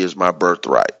prosperity is my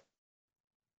birthright.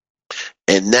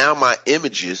 And now my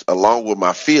images, along with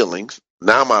my feelings,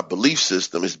 now my belief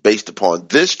system is based upon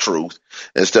this truth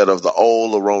instead of the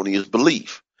old erroneous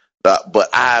belief. But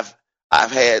I've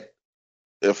had,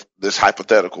 if this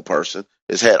hypothetical person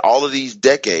has had all of these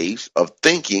decades of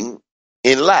thinking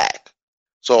in lack.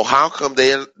 So how come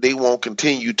they won't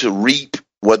continue to reap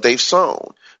what they've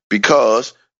sown?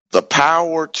 Because the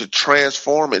power to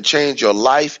transform and change your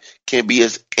life can be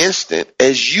as instant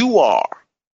as you are.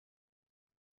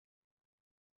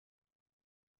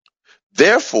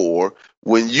 Therefore,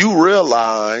 when you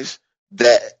realize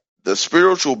that the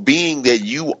spiritual being that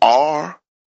you are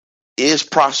is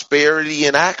prosperity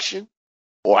in action,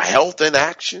 or health in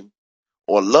action,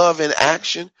 or love in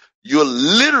action, you're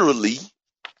literally,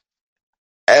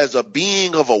 as a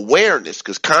being of awareness,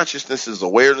 because consciousness is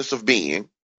awareness of being,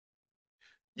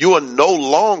 you are no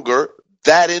longer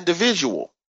that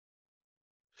individual.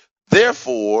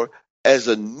 Therefore, as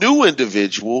a new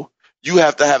individual, you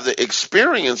have to have the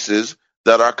experiences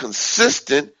that are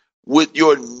consistent with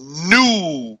your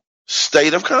new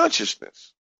state of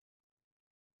consciousness.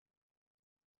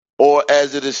 Or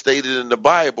as it is stated in the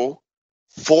Bible,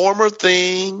 former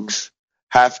things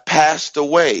have passed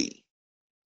away.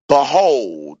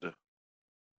 Behold,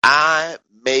 I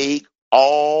make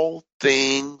all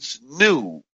things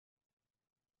new.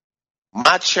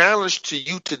 My challenge to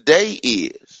you today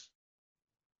is,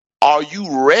 are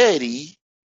you ready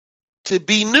to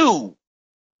be new?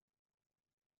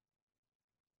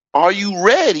 Are you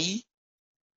ready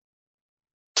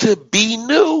to be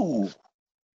new?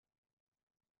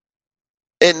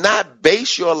 And not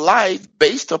base your life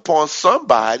based upon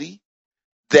somebody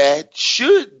that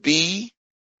should be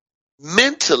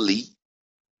mentally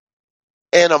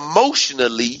and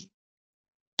emotionally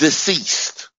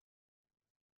deceased.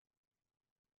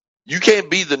 You can't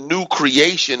be the new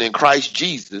creation in Christ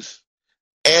Jesus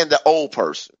and the old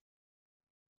person,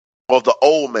 or the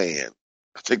old man.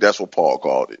 I think that's what Paul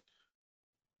called it.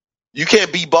 You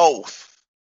can't be both.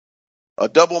 A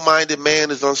double-minded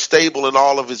man is unstable in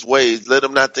all of his ways. Let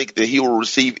him not think that he will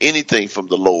receive anything from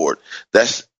the Lord.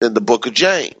 That's in the book of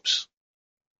James.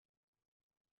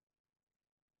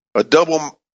 A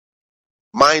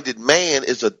double-minded man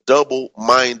is a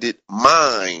double-minded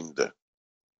mind.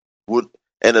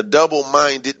 And a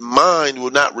double-minded mind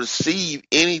will not receive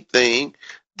anything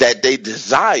that they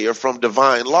desire from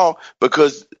divine law,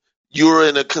 because you're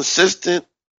in a consistent,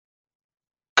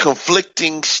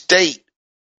 conflicting state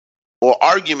or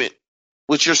argument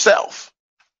with yourself.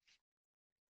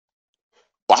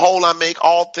 Behold, I make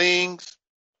all things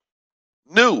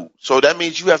new. So that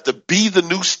means you have to be the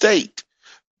new state.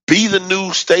 Be the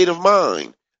new state of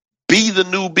mind. Be the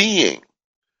new being.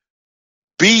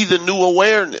 Be the new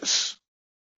awareness.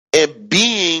 And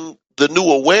being the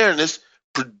new awareness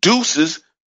produces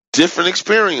different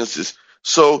experiences.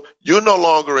 So you're no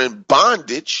longer in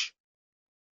bondage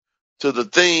to the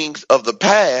things of the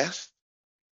past,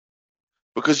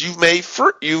 because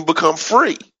you've become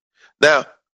free. Now,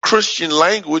 Christian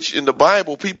language in the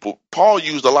Bible, Paul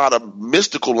used a lot of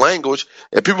mystical language,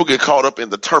 and people get caught up in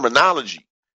the terminology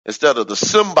instead of the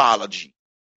symbology.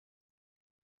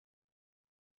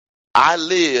 I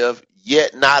live,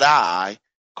 yet not I.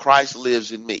 Christ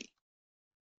lives in me.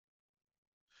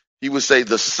 He would say,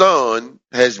 the Son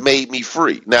has made me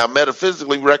free. Now,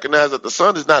 metaphysically, we recognize that the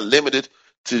Son is not limited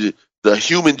to the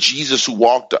human Jesus who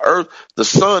walked the earth. The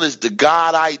Son is the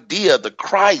God idea, the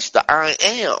Christ, the I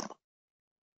am,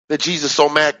 that Jesus so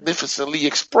magnificently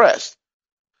expressed.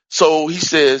 So he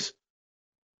says,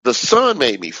 the Son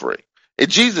made me free. And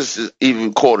Jesus is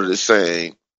even quoted as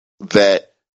saying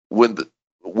that when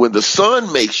the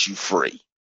Son makes you free,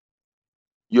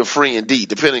 you're free indeed,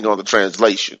 depending on the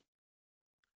translation.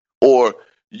 Or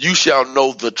you shall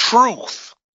know the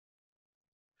truth,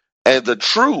 and the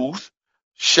truth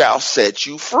shall set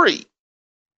you free.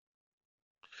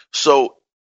 So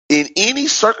in any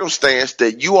circumstance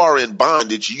that you are in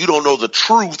bondage, you don't know the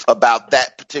truth about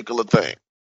that particular thing.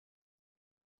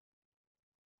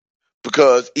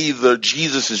 Because either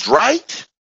Jesus is right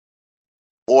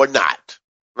or not.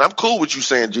 And I'm cool with you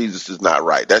saying Jesus is not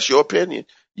right. That's your opinion.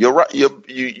 You're right.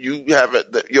 You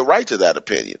have you're right to that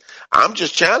opinion. I'm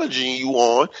just challenging you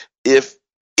on if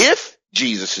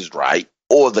Jesus is right,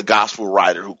 or the gospel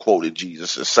writer who quoted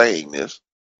Jesus is saying this,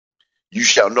 you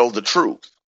shall know the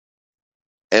truth,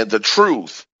 and the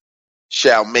truth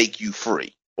shall make you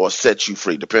free or set you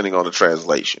free, depending on the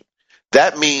translation.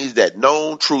 That means that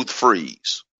known truth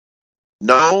frees.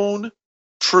 Known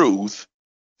truth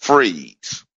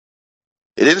frees.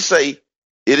 It didn't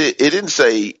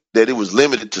say that it was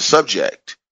limited to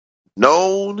subject.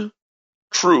 Known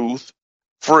truth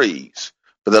frees.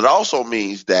 But that also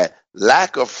means that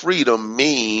lack of freedom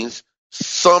means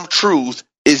some truth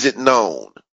isn't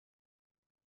known.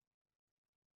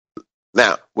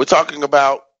 Now, we're talking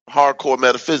about hardcore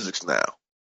metaphysics now.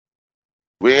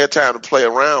 We ain't had time to play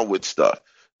around with stuff.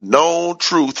 Known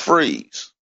truth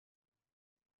frees.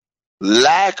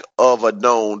 Lack of a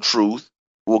known truth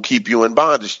will keep you in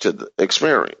bondage to the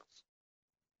experience.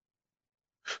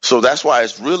 So that's why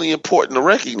it's really important to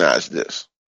recognize this.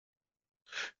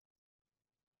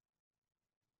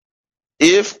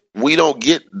 If we don't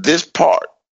get this part,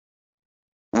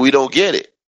 we don't get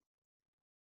it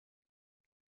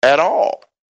at all.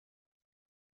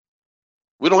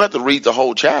 We don't have to read the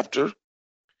whole chapter.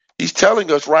 He's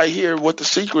telling us right here what the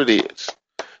secret is.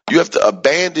 You have to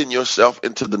abandon yourself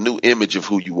into the new image of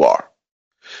who you are.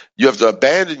 You have to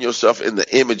abandon yourself in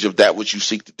the image of that which you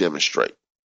seek to demonstrate.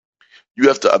 You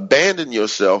have to abandon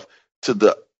yourself to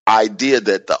the idea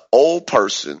that the old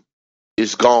person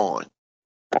is gone.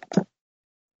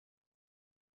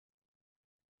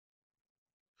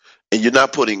 And you're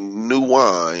not putting new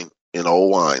wine in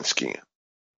old wineskin.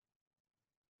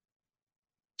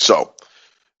 So,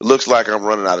 it looks like I'm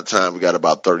running out of time. We got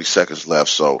about 30 seconds left.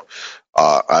 So,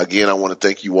 again, I want to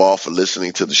thank you all for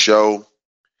listening to the show.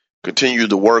 Continue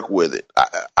to work with it.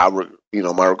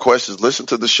 My request is listen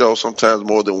to the show sometimes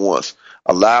more than once.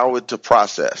 Allow it to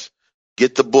process.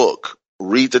 Get the book.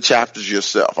 Read the chapters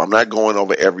yourself. I'm not going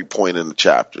over every point in the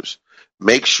chapters.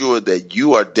 Make sure that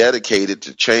you are dedicated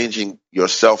to changing your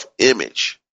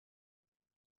self-image,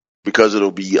 because it'll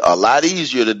be a lot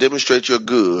easier to demonstrate your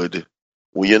good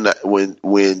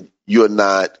when you're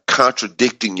not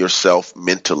contradicting yourself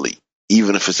mentally,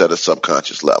 even if it's at a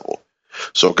subconscious level.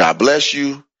 So God bless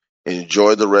you.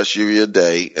 Enjoy the rest of your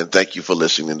day, and thank you for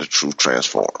listening to Truth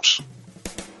Transforms.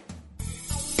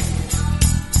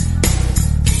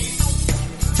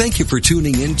 Thank you for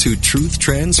tuning in to Truth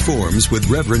Transforms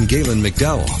with Reverend Galen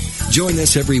McDowell. Join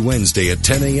us every Wednesday at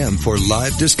 10 a.m. for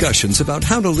live discussions about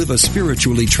how to live a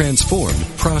spiritually transformed,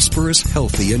 prosperous,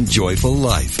 healthy, and joyful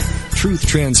life. Truth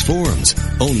Transforms,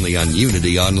 only on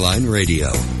Unity Online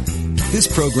Radio. This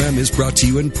program is brought to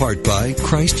you in part by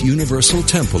Christ Universal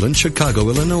Temple in Chicago,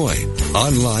 Illinois.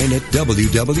 Online at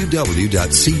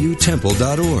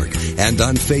www.cutemple.org and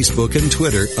on Facebook and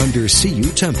Twitter under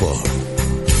CU Temple.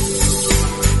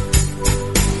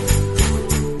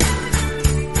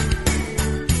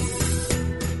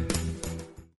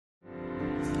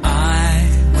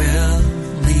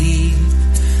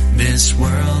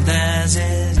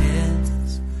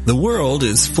 The world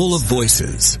is full of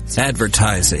voices,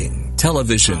 advertising,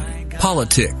 television,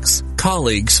 politics,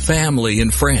 colleagues, family,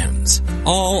 and friends.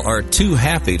 All are too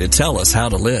happy to tell us how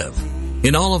to live.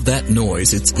 In all of that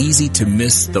noise, it's easy to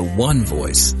miss the one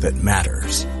voice that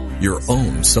matters, your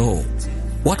own soul.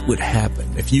 What would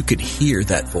happen if you could hear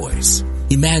that voice?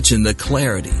 Imagine the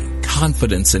clarity,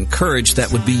 confidence, and courage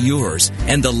that would be yours,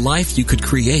 and the life you could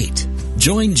create.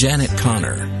 Join Janet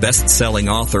Connor, best-selling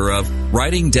author of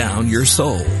Writing Down Your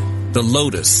Soul, The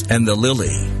Lotus and the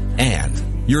Lily,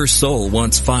 and Your Soul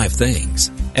Wants 5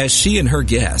 Things, as she and her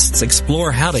guests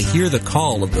explore how to hear the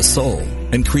call of the soul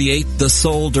and create the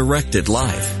soul-directed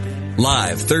life.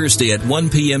 Live Thursday at 1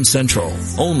 p.m. Central,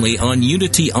 only on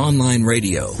Unity Online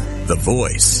Radio, the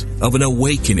voice of an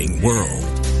awakening world.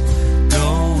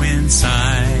 Go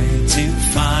inside to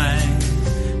find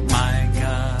my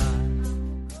God.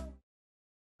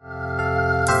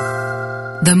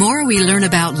 The more we learn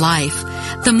about life,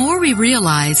 the more we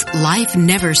realize life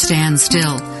never stands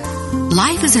still.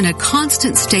 Life is in a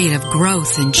constant state of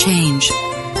growth and change.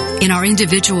 In our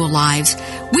individual lives,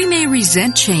 we may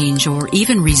resent change or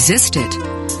even resist it.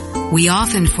 We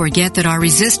often forget that our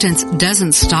resistance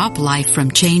doesn't stop life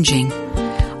from changing.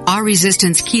 Our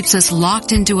resistance keeps us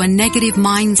locked into a negative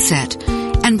mindset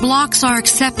and blocks our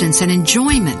acceptance and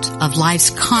enjoyment of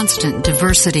life's constant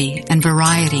diversity and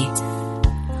variety.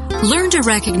 Learn to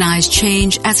recognize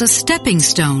change as a stepping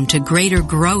stone to greater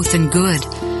growth and good.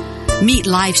 Meet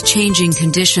life's changing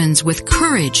conditions with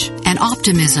courage and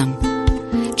optimism.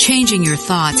 Changing your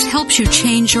thoughts helps you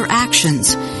change your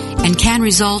actions and can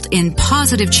result in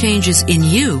positive changes in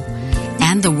you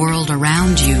and the world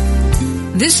around you.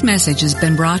 This message has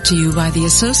been brought to you by the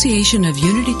Association of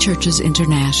Unity Churches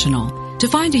International. To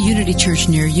find a Unity Church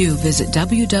near you, visit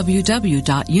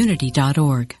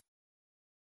www.unity.org.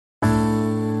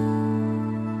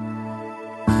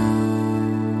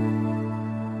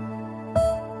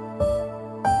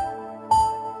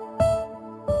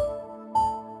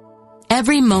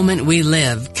 Every moment we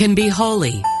live can be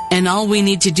holy, and all we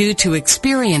need to do to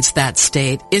experience that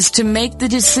state is to make the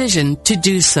decision to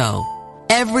do so.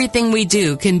 Everything we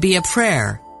do can be a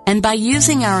prayer, and by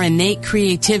using our innate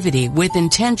creativity with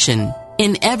intention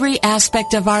in every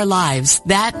aspect of our lives,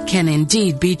 that can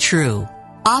indeed be true.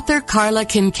 Author Carla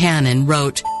Kincannon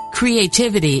wrote,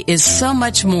 "Creativity is so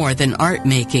much more than art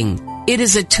making. It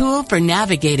is a tool for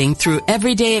navigating through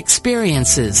everyday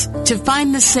experiences to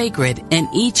find the sacred in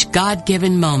each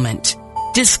God-given moment."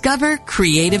 Discover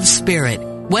Creative Spirit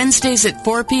Wednesdays at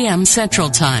 4 p.m. Central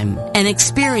Time and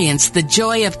experience the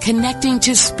joy of connecting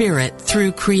to Spirit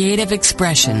through creative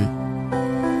expression.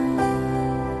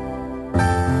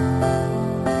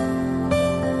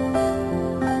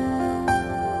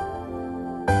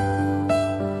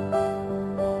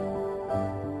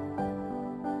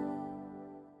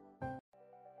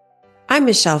 I'm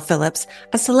Michelle Phillips,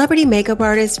 a celebrity makeup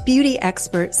artist, beauty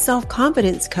expert,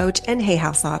 self-confidence coach, and Hay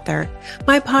House author.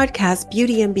 My podcast,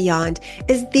 Beauty and Beyond,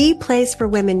 is the place for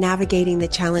women navigating the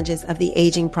challenges of the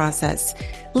aging process.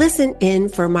 Listen in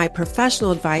for my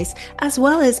professional advice as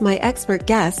well as my expert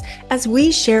guests as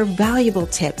we share valuable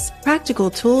tips,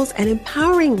 practical tools, and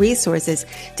empowering resources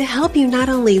to help you not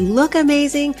only look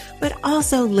amazing, but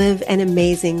also live an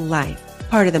amazing life.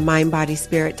 Part of the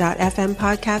MindBodySpirit.fm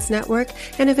podcast network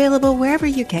and available wherever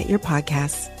you get your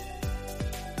podcasts.